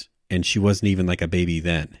 30s, and she wasn't even like a baby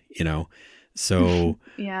then, So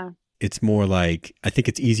yeah, it's more like, I think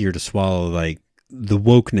it's easier to swallow like the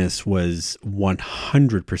wokeness was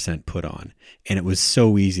 100% put on, and it was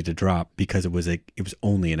so easy to drop because it was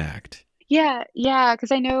only an act. Yeah, yeah,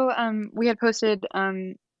 because I know we had posted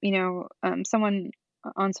someone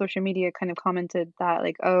on social media kind of commented that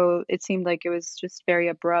like, oh, it seemed like it was just very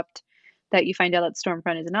abrupt that you find out that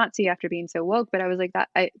Stormfront is a Nazi after being so woke. But I was like,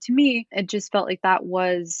 to me, it just felt like that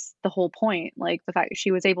was the whole point. Like the fact that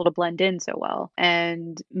she was able to blend in so well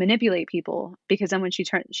and manipulate people, because then when she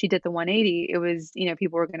did the 180, it was,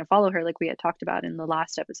 people were going to follow her like we had talked about in the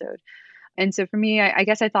last episode. And so for me, I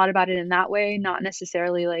guess I thought about it in that way, not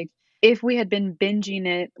necessarily like, if we had been binging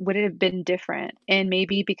it, would it have been different? And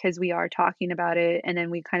maybe because we are talking about it and then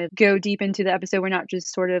we kind of go deep into the episode, we're not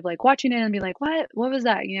just sort of like watching it and be like, what was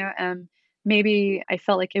that? Maybe I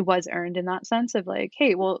felt like it was earned in that sense of like,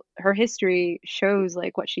 hey, well, her history shows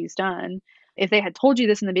like what she's done. If they had told you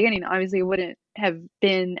this in the beginning, obviously it wouldn't have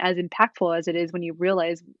been as impactful as it is when you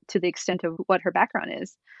realize to the extent of what her background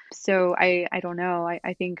is. So I don't know.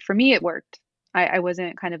 I think for me, it worked. I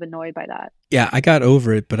wasn't kind of annoyed by that. Yeah, I got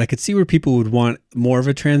over it, but I could see where people would want more of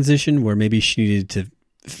a transition where maybe she needed to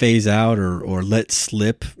phase out or let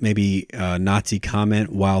slip maybe a Nazi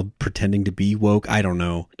comment while pretending to be woke. I don't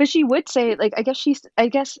know. But she would say, like, I guess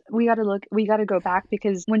we got to go back,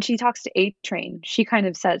 because when she talks to A-Train, she kind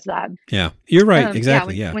of says that. Yeah, you're right.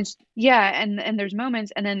 Exactly. And there's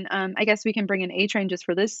moments. And then I guess we can bring in A-Train just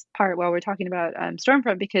for this part while we're talking about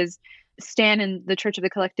Stormfront, because Stan and the Church of the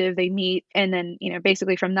Collective, they meet, and then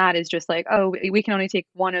basically from that is just like, oh, we can only take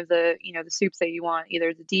one of the the soups that you want,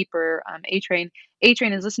 either the Deep or A-Train.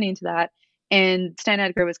 A-Train is listening to that, and Stan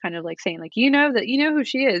Edgar was kind of like saying like, who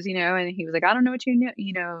she is, and he was like, I don't know what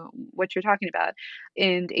what you're talking about.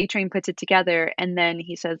 And A-Train puts it together, and then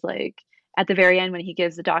he says like at the very end when he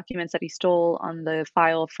gives the documents that he stole on the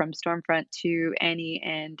file from Stormfront to Annie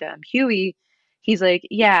and Huey, he's like,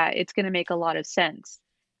 yeah, it's going to make a lot of sense.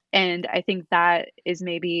 And I think that is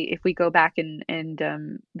maybe if we go back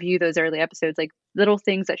and view those early episodes, like little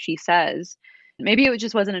things that she says, maybe it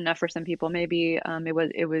just wasn't enough for some people. Maybe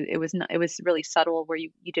it was really subtle where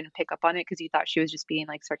you didn't pick up on it because you thought she was just being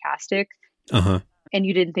like sarcastic. Uh-huh. And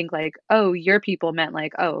you didn't think like, oh, your people meant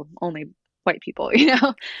like, oh, only white people,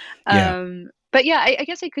 Yeah. But yeah, I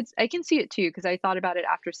guess I can see it too, because I thought about it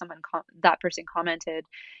after that person commented,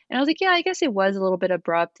 and I was like, yeah, I guess it was a little bit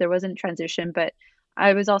abrupt. There wasn't transition, but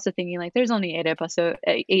I was also thinking like there's only 8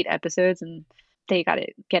 episodes and they got to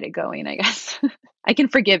get it going, I guess. I can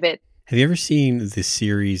forgive it. Have you ever seen the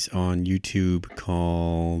series on YouTube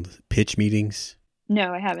called Pitch Meetings?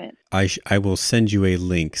 No, I haven't. I will send you a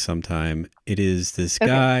link sometime. It is this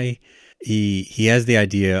guy. He has the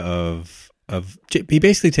idea of he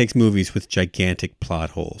basically takes movies with gigantic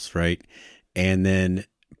plot holes, right? And then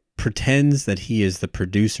pretends that he is the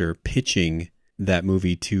producer pitching that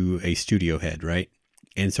movie to a studio head, right?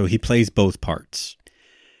 And so he plays both parts.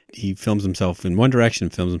 He films himself in one direction,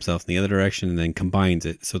 films himself in the other direction, and then combines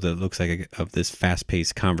it so that it looks like this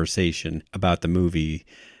fast-paced conversation about the movie.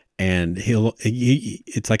 And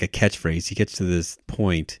it's like a catchphrase. He gets to this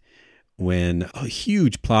point when a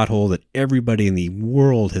huge plot hole that everybody in the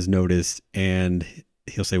world has noticed, and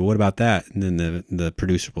he'll say, well, what about that? And then the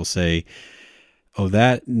producer will say, oh,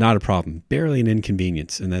 that, not a problem, barely an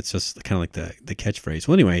inconvenience. And that's just kind of like the catchphrase.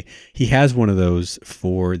 Well, anyway, he has one of those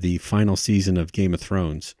for the final season of Game of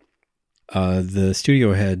Thrones. The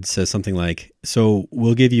studio head says something like, so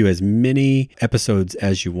we'll give you as many episodes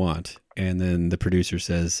as you want. And then the producer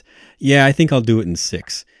says, yeah, I think I'll do it in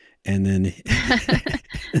 6. And then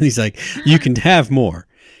and he's like, you can have more.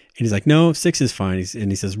 And he's like, no, 6 is fine.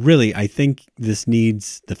 And he says, really, I think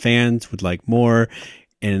the fans would like more.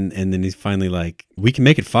 And then he's finally like, we can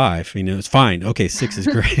make it 5. It's fine. Okay, 6 is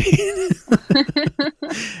great.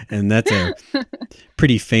 And that's a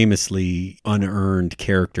pretty famously unearned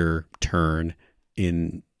character turn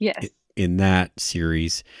in that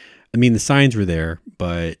series. I mean, the signs were there,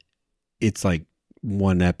 but it's like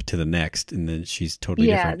one ep to the next, and then she's totally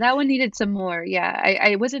different. Yeah, that one needed some more. Yeah,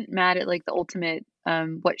 I wasn't mad at like the ultimate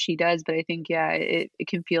what she does, but I think it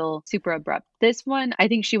can feel super abrupt. This one, I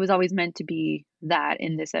think she was always meant to be that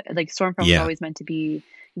in this, like Stormfront was always meant to be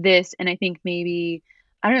this, and I think maybe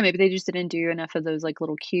they just didn't do enough of those like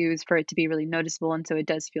little cues for it to be really noticeable, and so it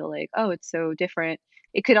does feel like, oh, it's so different.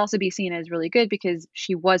 It could also be seen as really good because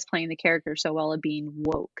she was playing the character so well of being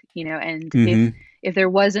woke, and if there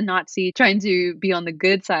was a Nazi trying to be on the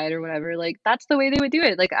good side or whatever, like that's the way they would do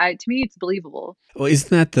it. Like to me, it's believable. Well,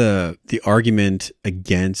 isn't that the argument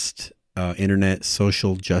against internet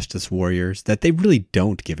social justice warriors, that they really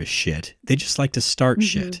don't give a shit? They just like to start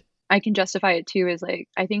shit. I can justify it too is like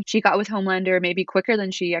I think she got with Homelander maybe quicker than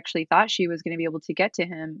she actually thought she was going to be able to get to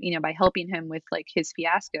him, by helping him with like his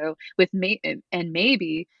fiasco with and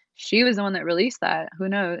maybe she was the one that released that. Who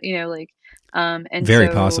knows? And Very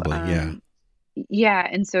so possibly, yeah. yeah,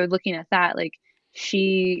 and so looking at that, like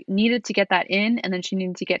she needed to get that in, and then she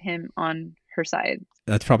needed to get him on her side.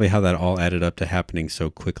 That's probably how that all added up to happening so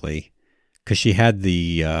quickly. Because she had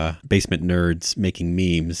the basement nerds making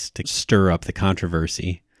memes to stir up the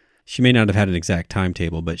controversy. She may not have had an exact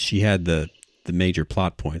timetable, but she had the major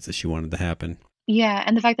plot points that she wanted to happen. Yeah,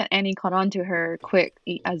 and the fact that Annie caught on to her quick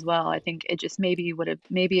as well, I think it just maybe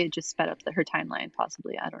it just sped up her timeline,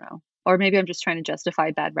 possibly. I don't know. Or maybe I'm just trying to justify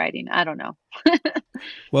bad writing. I don't know.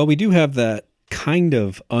 Well, we do have that kind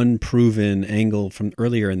of unproven angle from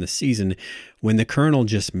earlier in the season when the Colonel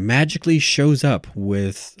just magically shows up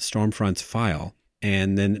with Stormfront's file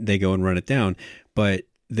and then they go and run it down. But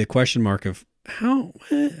the question mark of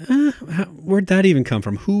where'd that even come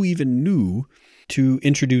from? Who even knew to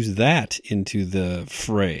introduce that into the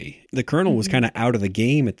fray? The Colonel was kind of out of the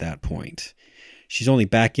game at that point. She's only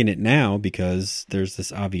back in it now because there's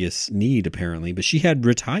this obvious need, apparently. But she had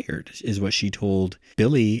retired, is what she told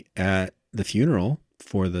Billy at the funeral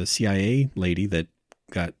for the CIA lady that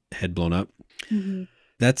got head blown up. Mm-hmm.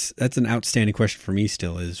 That's an outstanding question for me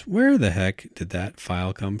still, is where the heck did that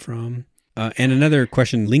file come from? And another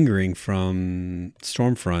question lingering from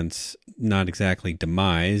Stormfront's, not exactly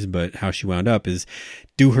demise, but how she wound up, is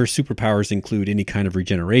do her superpowers include any kind of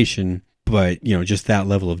regeneration? But, just that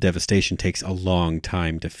level of devastation takes a long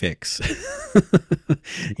time to fix,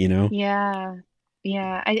 Yeah.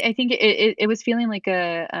 Yeah. I think it was feeling like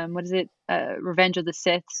a, what is it? Revenge of the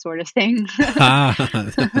Sith sort of thing. Nice.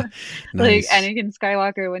 Like Anakin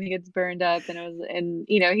Skywalker when he gets burned up and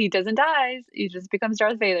he doesn't die. He just becomes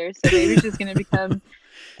Darth Vader. So maybe it's just going to become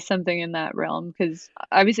something in that realm because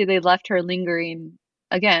obviously they left her lingering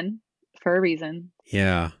again for a reason.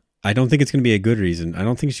 Yeah. I don't think it's going to be a good reason. I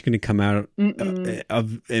don't think she's going to come out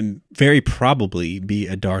and very probably be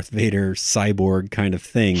a Darth Vader cyborg kind of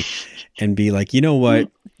thing and be like, you know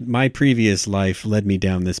what? My previous life led me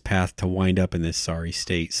down this path to wind up in this sorry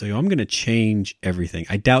state. So I'm going to change everything.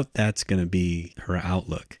 I doubt that's going to be her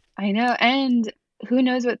outlook. I know. And who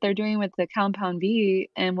knows what they're doing with the Compound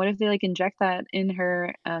V, and what if they inject that in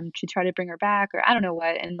her to try to bring her back, or I don't know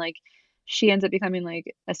what, and she ends up becoming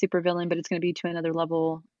a supervillain, but it's going to be to another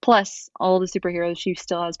level. Plus all the superheroes she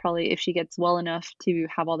still has, probably, if she gets well enough to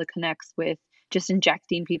have all the connects with just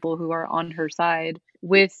injecting people who are on her side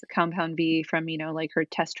with Compound V from, her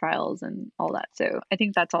test trials and all that. So I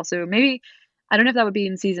think that's also maybe, I don't know if that would be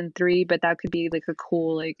in season 3, but that could be a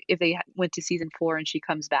cool, if they went to season 4 and she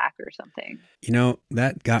comes back or something.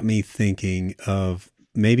 That got me thinking of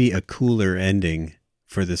maybe a cooler ending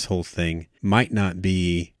for this whole thing. Might not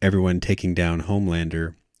be everyone taking down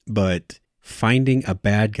Homelander, but finding a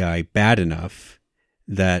bad guy bad enough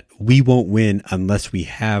that we won't win unless we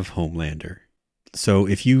have Homelander. So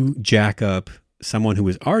if you jack up someone who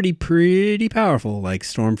is already pretty powerful like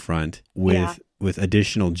Stormfront with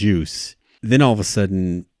additional juice, then all of a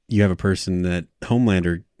sudden you have a person that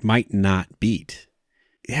Homelander might not beat.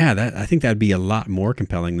 Yeah, I think that'd be a lot more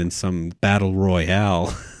compelling than some battle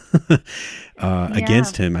royale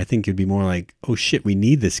against him. I think it'd be more like, oh shit, we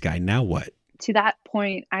need this guy. Now what? To that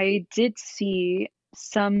point, I did see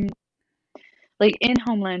some, in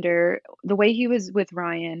Homelander, the way he was with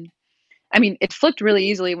Ryan. I mean, it flipped really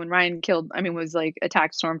easily when Ryan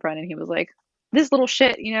attacked Stormfront and he was like, this little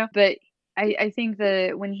shit, But I think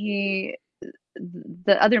that when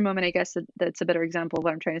the other moment, I guess that's a better example of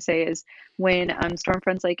what I'm trying to say, is when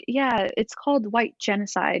Stormfront's like, yeah, it's called white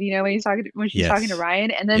genocide, when she's talking to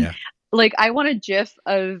Ryan, and then I want a gif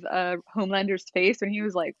of Homelander's face when he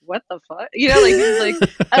was like, what the fuck, he was like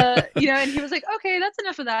and he was like, okay, that's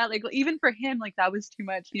enough of that. Even for him, that was too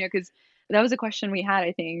much, because that was a question we had,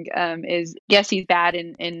 I think, is, yes, he's bad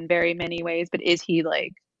in very many ways, but is he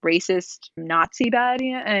racist Nazi bad?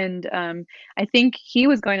 And I think he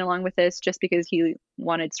was going along with this just because he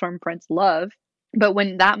wanted Stormfront's love. But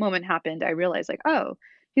when that moment happened, I realized oh,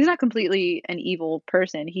 he's not completely an evil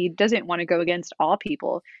person. He doesn't want to go against all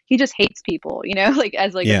people. He just hates people,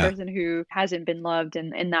 as a person who hasn't been loved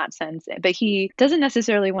in that sense. But he doesn't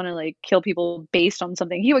necessarily want to kill people based on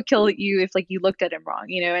something. He would kill you if you looked at him wrong,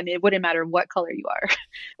 and it wouldn't matter what color you are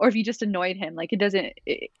or if you just annoyed him.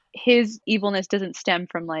 His evilness doesn't stem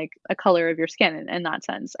from a color of your skin in that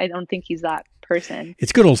sense. I don't think he's that person.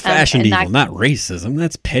 It's good old fashioned evil, not racism.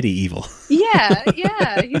 That's petty evil. Yeah.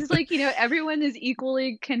 He's everyone is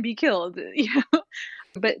equally can be killed.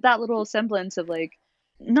 But that little semblance of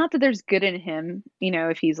not that there's good in him,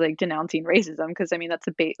 if he's like denouncing racism, because I mean that's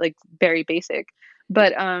like very basic.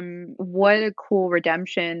 But what a cool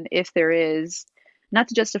redemption if there is, not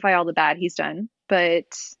to justify all the bad he's done, but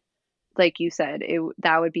like you said,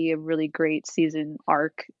 that would be a really great season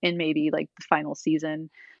arc, and maybe like the final season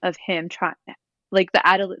of him trying, like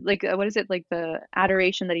what is it, like the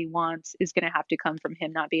adoration that he wants is going to have to come from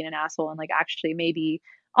him not being an asshole, and like actually maybe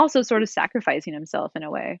also sort of sacrificing himself in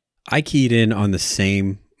a way. I keyed in on the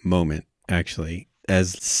same moment, actually,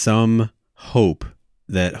 as some hope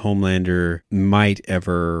that Homelander might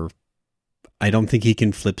ever, I don't think he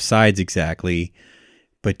can flip sides exactly,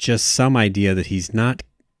 but just some idea that he's not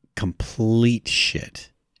complete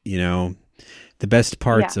shit. The best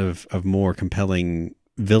parts of more compelling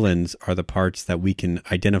villains are the parts that we can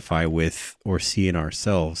identify with or see in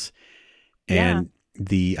ourselves. And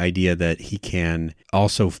the idea that he can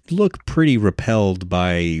also look pretty repelled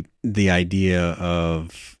by the idea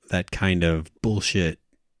of that kind of bullshit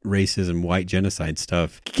racism, white genocide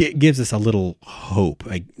stuff gives us a little hope.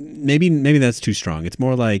 Maybe that's too strong. It's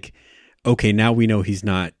more like, okay, now we know he's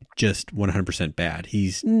not just 100% bad.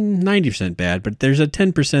 He's 90% bad, but there's a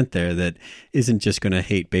 10% there that isn't just going to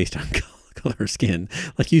hate based on color of skin.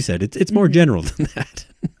 Like you said, it's more general than that.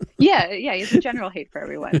 Yeah, it's a general hate for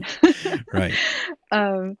everyone. Right.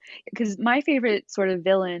 Because my favorite sort of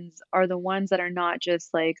villains are the ones that are not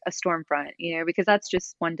just like a Stormfront, because that's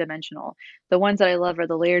just one dimensional. The ones that I love are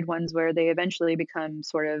the layered ones where they eventually become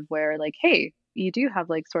sort of where like, hey, you do have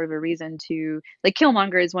like sort of a reason to, like,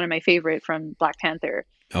 Killmonger is one of my favorite from Black Panther,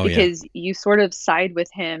 because you sort of side with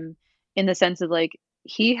him in the sense of like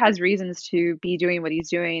he has reasons to be doing what he's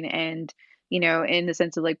doing, and in the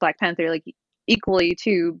sense of like Black Panther, like equally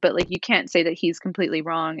too, but like you can't say that he's completely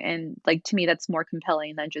wrong, and like to me that's more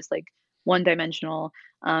compelling than just like one dimensional.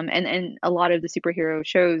 And a lot of the superhero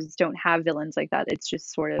shows don't have villains like that. It's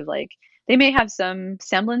just sort of like they may have some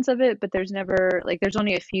semblance of it, but there's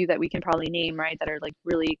only a few that we can probably name, right, that are like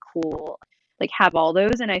really cool, like have all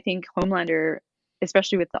those. And I think Homelander,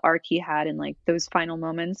 especially with the arc he had in like those final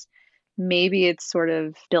moments, maybe it's sort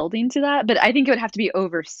of building to that, but I think it would have to be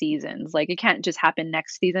over seasons. Like it can't just happen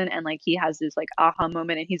next season and like he has this like aha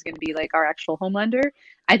moment and he's going to be like our actual Homelander.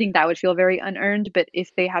 I think that would feel very unearned. But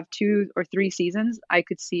if they have 2 or 3 seasons, I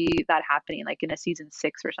could see that happening, like in a season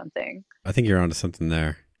 6 or something. I think you're onto something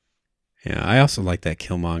there. Yeah, I also like that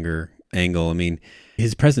Killmonger angle. I mean,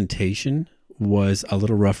 his presentation was a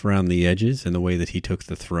little rough around the edges in the way that he took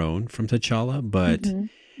the throne from T'Challa, but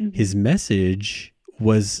his message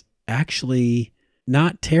was actually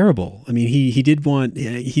not terrible. I mean, he did want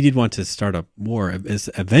to start a war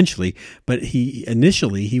eventually, but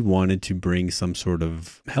he wanted to bring some sort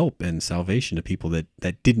of help and salvation to people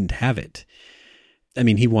that didn't have it. I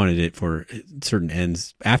mean, he wanted it for certain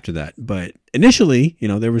ends after that, but initially,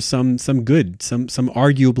 there was some good, some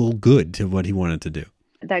arguable good to what he wanted to do.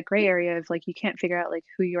 That gray area of like you can't figure out like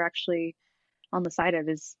who you're actually on the side of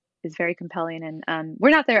is very compelling. And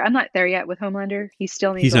we're not there. I'm not there yet with Homelander. He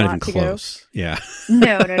still needs a lot to go. He's not even close. Yeah.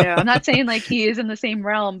 No. I'm not saying like he is in the same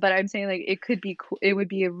realm, but I'm saying like it could be cool. It would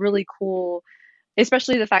be a really cool,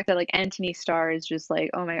 especially the fact that like Anthony Starr is just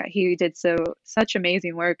like, oh my God, he did such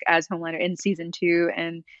amazing work as Homelander in season 2,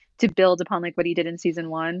 and to build upon like what he did in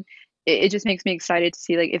season 1, it just makes me excited to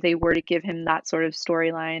see like if they were to give him that sort of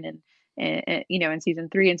storyline and in season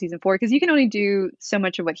 3 and season 4, because you can only do so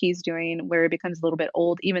much of what he's doing where it becomes a little bit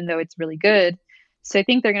old, even though it's really good. So I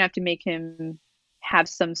think they're gonna have to make him have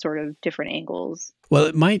some sort of different angles. Well,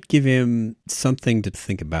 it might give him something to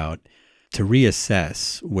think about, to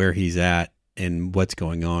reassess where he's at and what's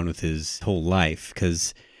going on with his whole life.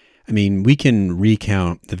 Because, I mean, we can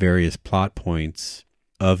recount the various plot points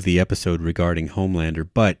of the episode regarding Homelander,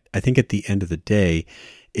 but I think at the end of the day,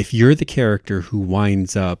 if you're the character who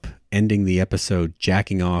winds up ending the episode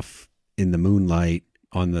jacking off in the moonlight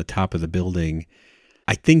on the top of the building,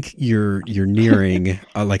 I think you're nearing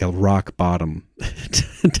like a rock bottom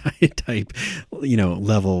type,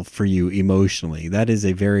 level for you emotionally. That is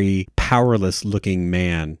a very powerless looking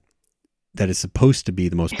man that is supposed to be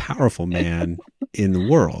the most powerful man in the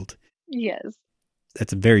world. Yes.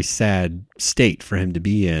 That's a very sad state for him to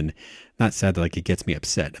be in. Not sad like it gets me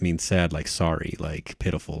upset. I mean, sad like sorry, like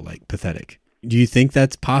pitiful, like pathetic. Do you think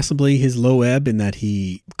that's possibly his low ebb, in that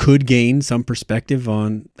he could gain some perspective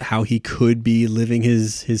on how he could be living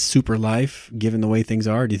his super life given the way things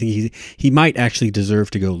are? Do you think he might actually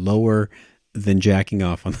deserve to go lower than jacking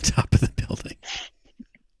off on the top of the building?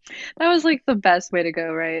 That was like the best way to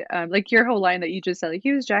go, right? Like your whole line that you just said, like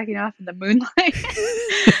he was jacking off in the moonlight.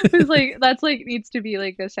 It was like that's like needs to be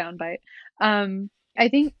like a soundbite. I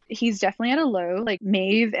think he's definitely at a low. Like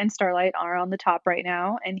Maeve and Starlight are on the top right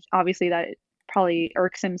now, and obviously that probably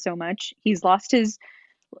irks him so much. He's lost his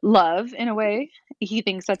love in a way. He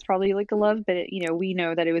thinks that's probably like a love, but we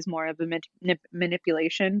know that it was more of a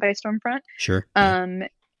manipulation by Stormfront. Sure. Yeah.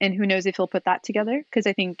 And who knows if he'll put that together? Because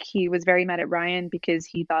I think he was very mad at Ryan because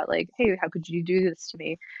he thought like, "Hey, how could you do this to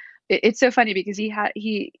me?" It's so funny because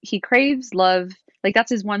he craves love. Like that's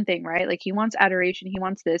his one thing, right? Like he wants adoration, he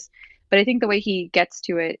wants this, but I think the way he gets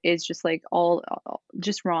to it is just like all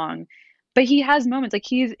just wrong. But he has moments like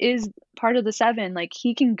is part of the seven. Like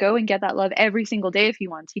he can go and get that love every single day if he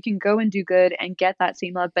wants. He can go and do good and get that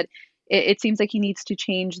same love, but it seems like he needs to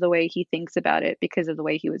change the way he thinks about it because of the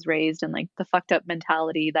way he was raised and like the fucked up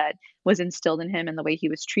mentality that was instilled in him and the way he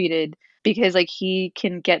was treated. Because like he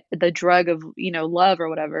can get the drug of love or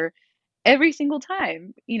whatever every single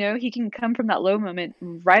time. He can come from that low moment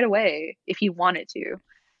right away if he wanted to.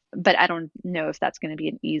 But I don't know if that's going to be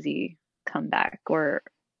an easy comeback or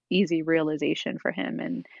easy realization for him.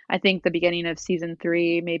 And I think the beginning of season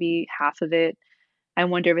 3, maybe half of it, I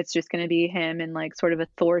wonder if it's just going to be him in like sort of a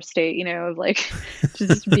Thor state, of like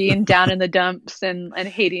just being down in the dumps and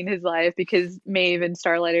hating his life because Maeve and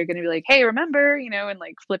Starlight are going to be like, "Hey, remember?" and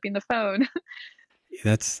like flipping the phone.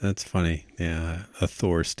 That's funny. Yeah, a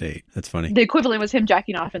Thor state. That's funny. The equivalent was him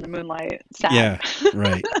jacking off in the moonlight. Sad. Yeah,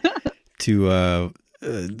 right. To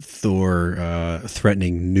Thor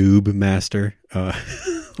threatening Noob Master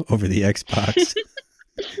over the Xbox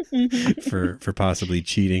for possibly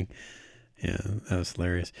cheating. Yeah, that was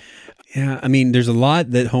hilarious. Yeah, I mean, there's a lot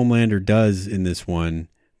that Homelander does in this one,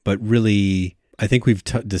 but really, I think we've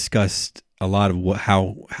discussed a lot of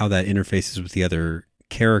how that interfaces with the other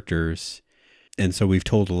characters, and so we've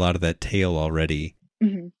told a lot of that tale already.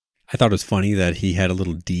 Mm-hmm. I thought it was funny that he had a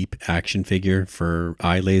little Deep action figure for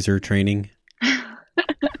eye laser training.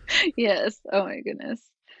 Yes. Oh my goodness.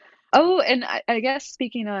 Oh, and I guess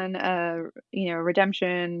speaking on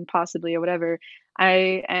redemption possibly or whatever,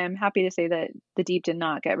 I am happy to say that the Deep did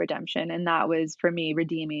not get redemption, and that was for me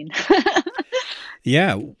redeeming.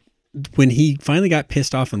 Yeah, when he finally got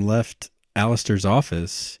pissed off and left Alistair's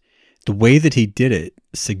office, the way that he did it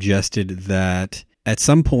suggested that at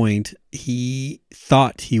some point he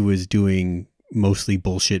thought he was doing mostly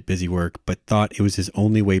bullshit busy work, but thought it was his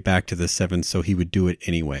only way back to the Seven, so he would do it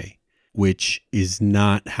anyway, which is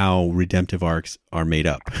not how redemptive arcs are made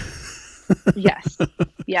up. Yes.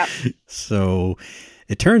 Yep. So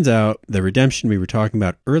it turns out the redemption we were talking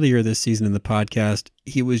about earlier this season in the podcast,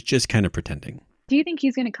 he was just kind of pretending. Do you think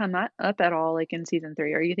he's going to come up at all like in season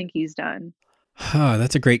 3, or you think he's done?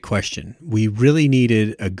 That's a great question. We really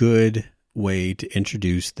needed a good way to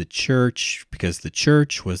introduce the church because the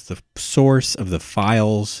church was the source of the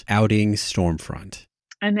files outing Stormfront.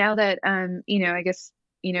 And now that, I guess,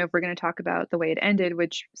 if we're going to talk about the way it ended,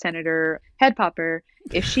 which Senator Headpopper,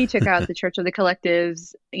 if she took out the Church of the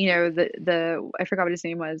Collectives, I forgot what his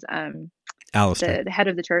name was, Alistair. the head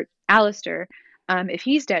of the church, Alistair, if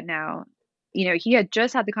he's dead now, he had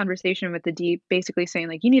just had the conversation with the Deep, basically saying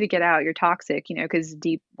like, you need to get out, you're toxic, because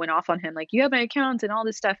Deep went off on him, like, you have my account and all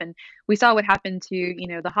this stuff. And we saw what happened to,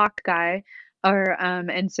 the Hawk guy.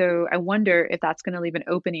 And so I wonder if that's going to leave an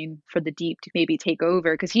opening for the Deep to maybe take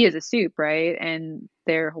over, because he is a soup, right? And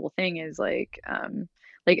their whole thing is like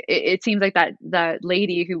it seems like that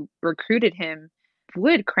lady who recruited him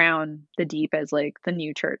would crown the Deep as like the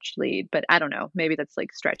new church lead, but I don't know, maybe that's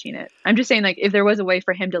like stretching it. I'm just saying, like, if there was a way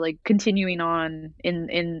for him to like continuing on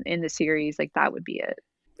in the series, like that would be it.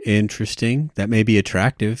 Interesting. That may be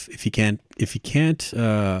attractive. If he can't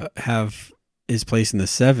have his place in the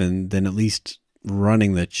Seven, then at least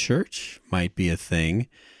running the church might be a thing.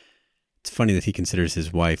 It's funny that he considers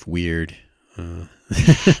his wife weird.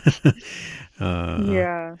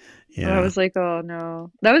 Yeah. I was like, oh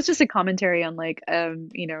no. That was just a commentary on like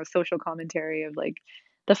social commentary of like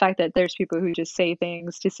the fact that there's people who just say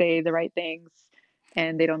things to say the right things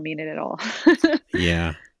and they don't mean it at all.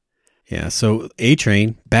 Yeah. So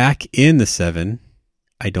A-Train back in the Seven.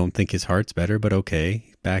 I don't think his heart's better, but okay.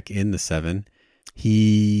 Back in the Seven.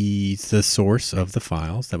 He's the source of the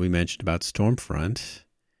files that we mentioned about Stormfront.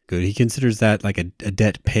 Good. He considers that like a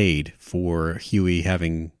debt paid for Huey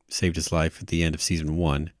having saved his life at the end of season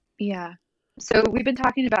 1. Yeah. So we've been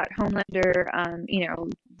talking about Homelander,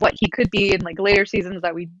 what he could be in like later seasons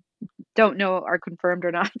that we don't know are confirmed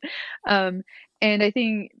or not. And I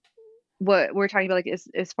think what we're talking about like is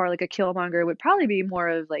as far like a Killmonger would probably be more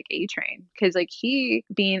of like A-Train, because like he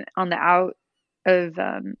being on the out of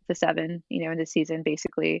the Seven, in this season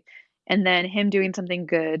basically, and then him doing something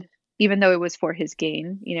good, even though it was for his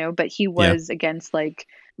gain, but he was against like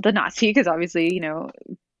the Nazi, because obviously,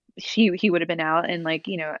 he would have been out, and like,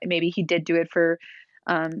 maybe he did do it for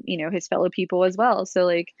his fellow people as well. So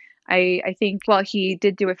like I think while he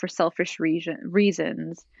did do it for selfish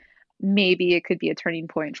reasons, maybe it could be a turning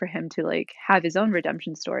point for him to like have his own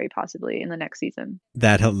redemption story possibly in the next season.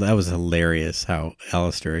 That was hilarious how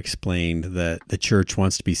Alistair explained that the church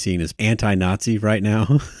wants to be seen as anti-Nazi right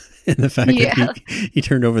now. And the fact that he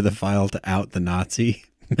turned over the file to out the Nazi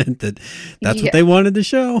meant that's what they wanted to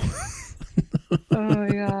show. Oh my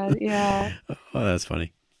God. Yeah. Oh, that's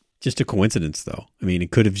funny. Just a coincidence, though. I mean,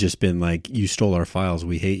 it could have just been like, you stole our files,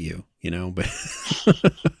 we hate you, but.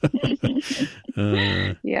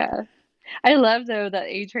 Yeah. I love though that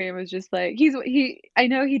A-Train was just like, I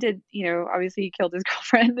know he did, obviously he killed his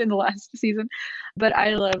girlfriend in the last season, but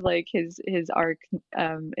I love like his arc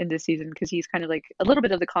in this season, because he's kind of like a little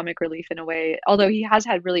bit of the comic relief in a way, although he has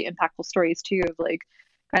had really impactful stories too, of like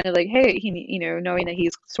kind of like, hey, he knowing that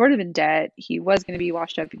he's sort of in debt, he was going to be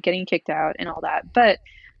washed up, getting kicked out and all that, but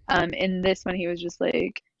in this one he was just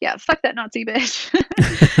like, yeah, fuck that Nazi bitch.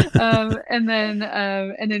 And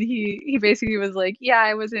then he basically was like,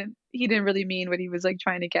 yeah, he didn't really mean what he was like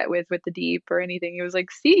trying to get with the Deep or anything. He was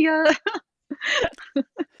like, see ya.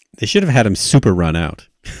 They should have had him super run out.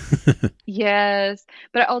 Yes,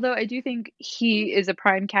 but although I do think he is a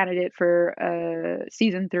prime candidate for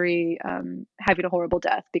season 3 having a horrible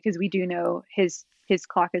death, because we do know his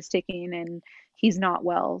clock is ticking and he's not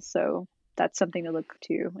well, so that's something to look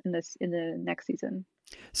to in the next season.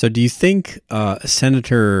 So do you think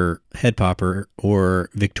Senator Headpopper, or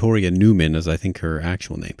Victoria Newman, as I think her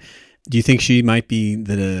actual name, do you think she might be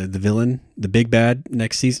the villain, the big bad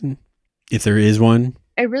next season, if there is one?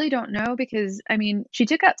 I really don't know, because I mean, she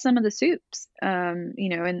took out some of the soups, in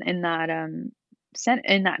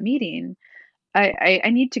that meeting. I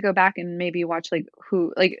need to go back and maybe watch like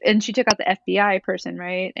who, like, and she took out the FBI person,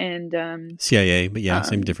 right? And CIA, but yeah,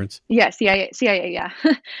 same difference. Yeah, CIA, yeah.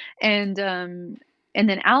 And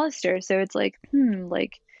then Alistair, so it's like,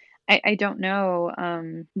 like I don't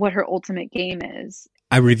know what her ultimate game is.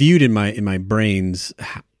 I reviewed in my brains,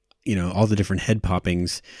 all the different head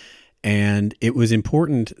poppings. And it was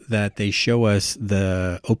important that they show us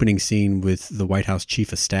the opening scene with the White House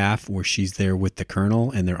chief of staff, where she's there with the colonel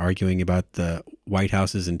and they're arguing about the White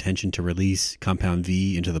House's intention to release Compound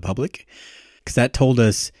V into the public. Because that told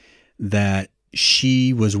us that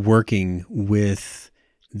she was working with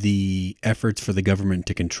the efforts for the government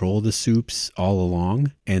to control the soups all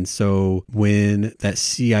along. And so when that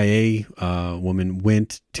CIA woman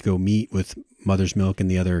went to go meet with Mother's Milk and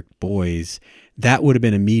the other boys, that would have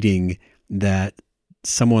been a meeting that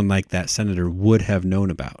someone like that senator would have known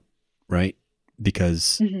about, right?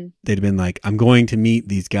 Because they'd have been like, I'm going to meet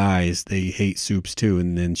these guys. They hate soups too.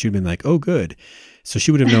 And then she'd have been like, oh, good. So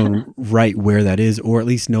she would have known right where that is, or at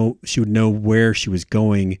least she would know where she was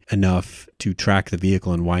going enough to track the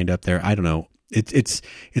vehicle and wind up there. I don't know. It's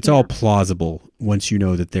all plausible once you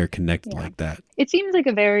know that they're connected like that. It seems like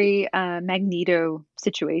a very Magneto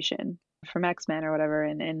situation from X-Men or whatever,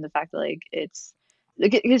 and the fact that like it's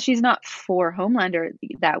because she's not for Homelander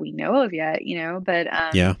that we know of yet, but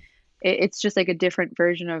it's just like a different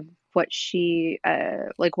version of what she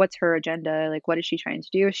like, what's her agenda, like what is she trying to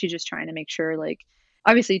do? Is she just trying to make sure, like,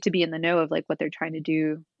 obviously to be in the know of like what they're trying to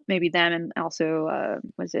do, maybe them, and also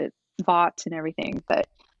was it Vought and everything, but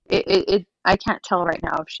it I can't tell right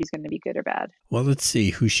now if she's going to be good or bad. Well, let's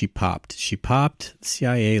see who she popped. She popped the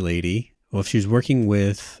CIA lady. Well, if she was working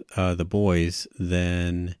with the boys,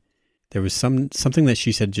 then there was something that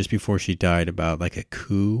she said just before she died about like a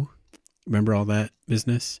coup. Remember all that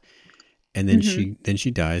business? And then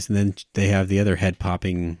she dies, and then they have the other head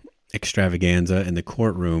popping extravaganza in the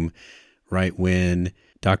courtroom, right when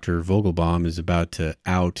Dr. Vogelbaum is about to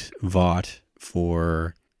out Vought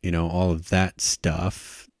for all of that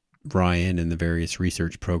stuff, Ryan and the various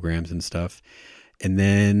research programs and stuff, and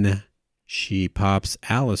then she pops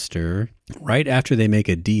Alistair right after they make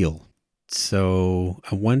a deal. So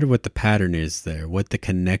I wonder what the pattern is there, what the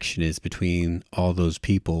connection is between all those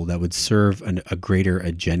people that would serve a greater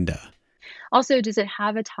agenda. Also, does it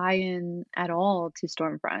have a tie-in at all to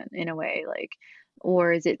Stormfront in a way, like,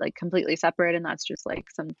 or is it like completely separate and that's just like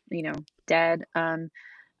some, dead?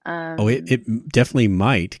 It definitely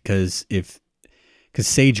might, because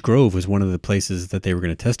Sage Grove was one of the places that they were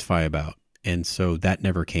going to testify about, and so that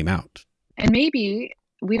never came out. And maybe,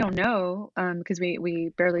 we don't know, because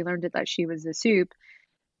we barely learned it that she was the soup.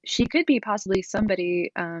 She could be possibly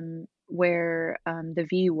somebody where the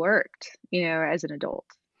V worked, as an adult.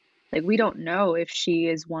 Like, we don't know if she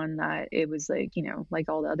is one that it was like, like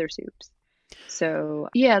all the other soups. So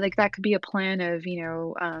yeah, like that could be a plan of,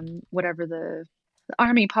 whatever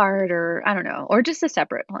army part, or I don't know, or just a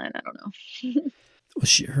separate plan. I don't know.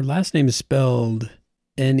 Well, her last name is spelled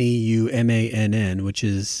Neumann, which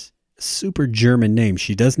is a super German name.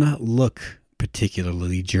 She does not look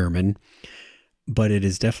particularly German, but it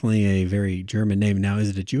is definitely a very German name. Now, is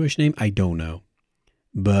it a Jewish name? I don't know.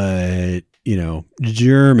 But,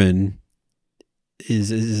 German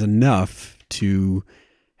is enough to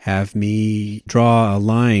have me draw a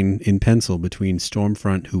line in pencil between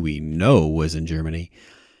Stormfront, who we know was in Germany,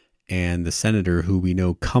 and the senator who we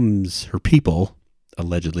know her people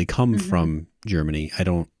allegedly come from Germany. I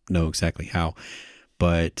don't know exactly how,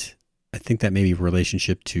 but I think that may be a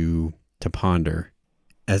relationship to ponder.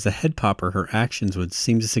 As a head popper, her actions would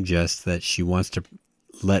seem to suggest that she wants to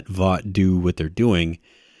let Vought do what they're doing,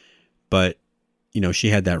 but she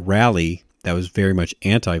had that rally that was very much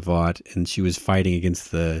anti-Vought, and she was fighting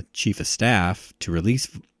against the chief of staff to release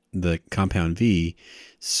the Compound V.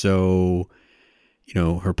 So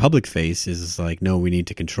her public face is like, no, we need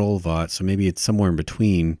to control Vought. So maybe it's somewhere in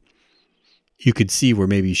between. You could see where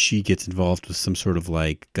maybe she gets involved with some sort of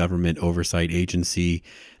like government oversight agency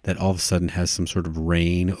that all of a sudden has some sort of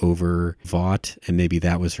reign over Vought. And maybe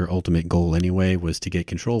that was her ultimate goal anyway, was to get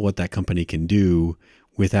control of what that company can do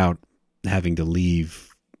without having to leave,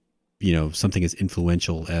 something as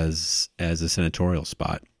influential as a senatorial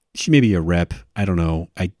spot. She may be a rep. I don't know.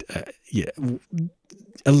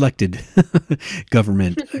 Elected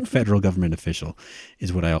government, federal government official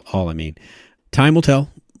is all I mean. Time will tell.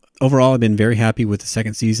 Overall, I've been very happy with the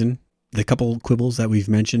second season. The couple quibbles that we've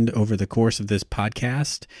mentioned over the course of this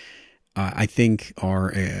podcast, I think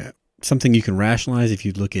are something you can rationalize if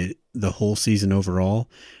you look at the whole season overall.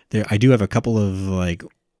 I do have a couple of like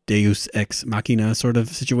Deus Ex Machina sort of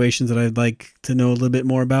situations that I'd like to know a little bit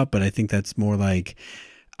more about, but I think that's more like,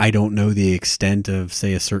 I don't know the extent of,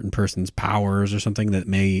 say, a certain person's powers or something that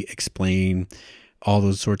may explain all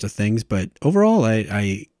those sorts of things. But overall,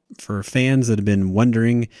 I for fans that have been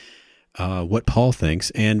wondering what Paul thinks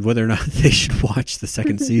and whether or not they should watch the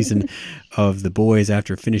second season of The Boys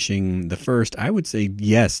after finishing the first, I would say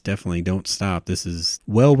yes, definitely don't stop. This is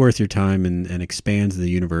well worth your time and expands the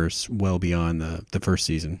universe well beyond the first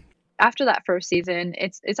season. After that first season,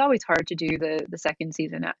 it's always hard to do the second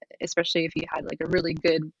season, especially if you had like a really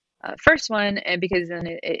good first one, and because then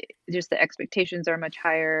it just the expectations are much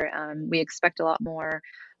higher. We expect a lot more,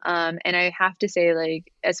 and I have to say,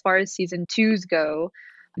 like, as far as season 2s go,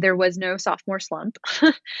 there was no sophomore slump.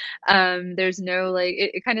 There's no like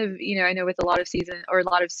it kind of, I know with a lot of season or a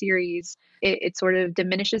lot of series, it sort of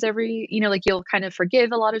diminishes every, like you'll kind of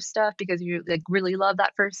forgive a lot of stuff because you like really love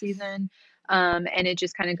that first season. And it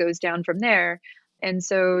just kind of goes down from there. And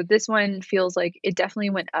so this one feels like it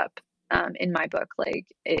definitely went up in my book. Like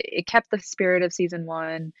it kept the spirit of season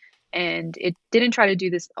 1, and it didn't try to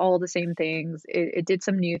do all the same things. It did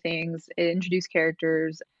some new things. It introduced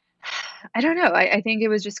characters. I don't know. I think it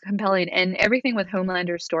was just compelling, and everything with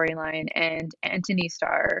Homelander's storyline and Anthony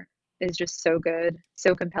Starr is just so good,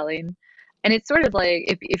 so compelling. And it's sort of like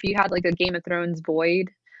if you had like a Game of Thrones void,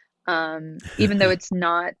 even though it's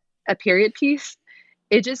not a period piece,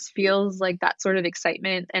 it just feels like that sort of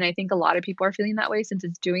excitement. And I think a lot of people are feeling that way since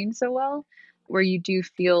it's doing so well, where you do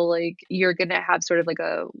feel like you're going to have sort of like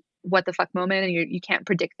a what the fuck moment, and you can't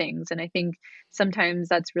predict things. And I think sometimes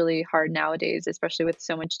that's really hard nowadays, especially with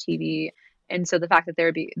so much TV. And so the fact that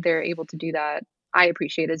they're able to do that, I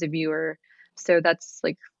appreciate as a viewer. So that's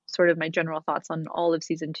like sort of my general thoughts on all of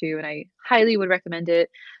season 2, and I highly would recommend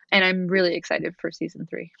it. And I'm really excited for season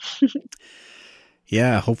 3.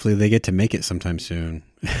 Yeah, hopefully they get to make it sometime soon.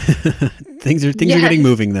 Things are getting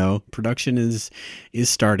moving though. Production is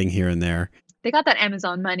starting here and there. They got that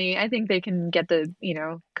Amazon money. I think they can get the,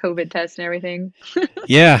 COVID test and everything.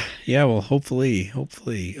 Yeah. Well, hopefully.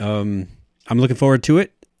 I'm looking forward to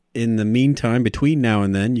it. In the meantime, between now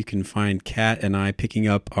and then, you can find Kat and I picking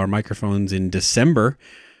up our microphones in December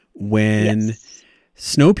when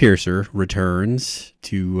Snowpiercer returns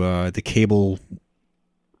to the cable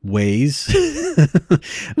ways,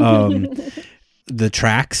 the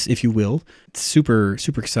tracks, if you will. Super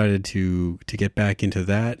excited to get back into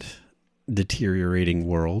that deteriorating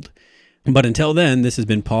world. But until then, this has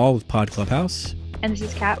been Paul with Pod Clubhouse. And this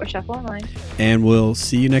is Kat with Shuffle Online. And we'll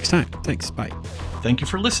see you next time. Thanks. Bye. Thank you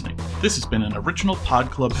for listening. This has been an original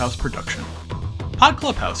Pod Clubhouse production. Pod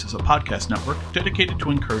Clubhouse is a podcast network dedicated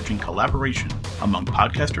to encouraging collaboration among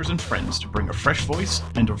podcasters and friends to bring a fresh voice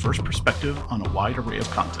and diverse perspective on a wide array of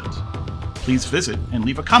content. Please visit and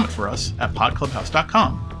leave a comment for us at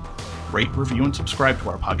podclubhouse.com. Rate, review, and subscribe to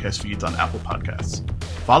our podcast feeds on Apple Podcasts.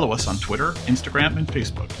 Follow us on Twitter, Instagram, and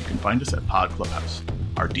Facebook. You can find us at Pod Clubhouse.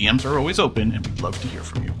 Our DMs are always open, and we'd love to hear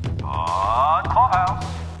from you. On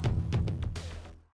Clubhouse.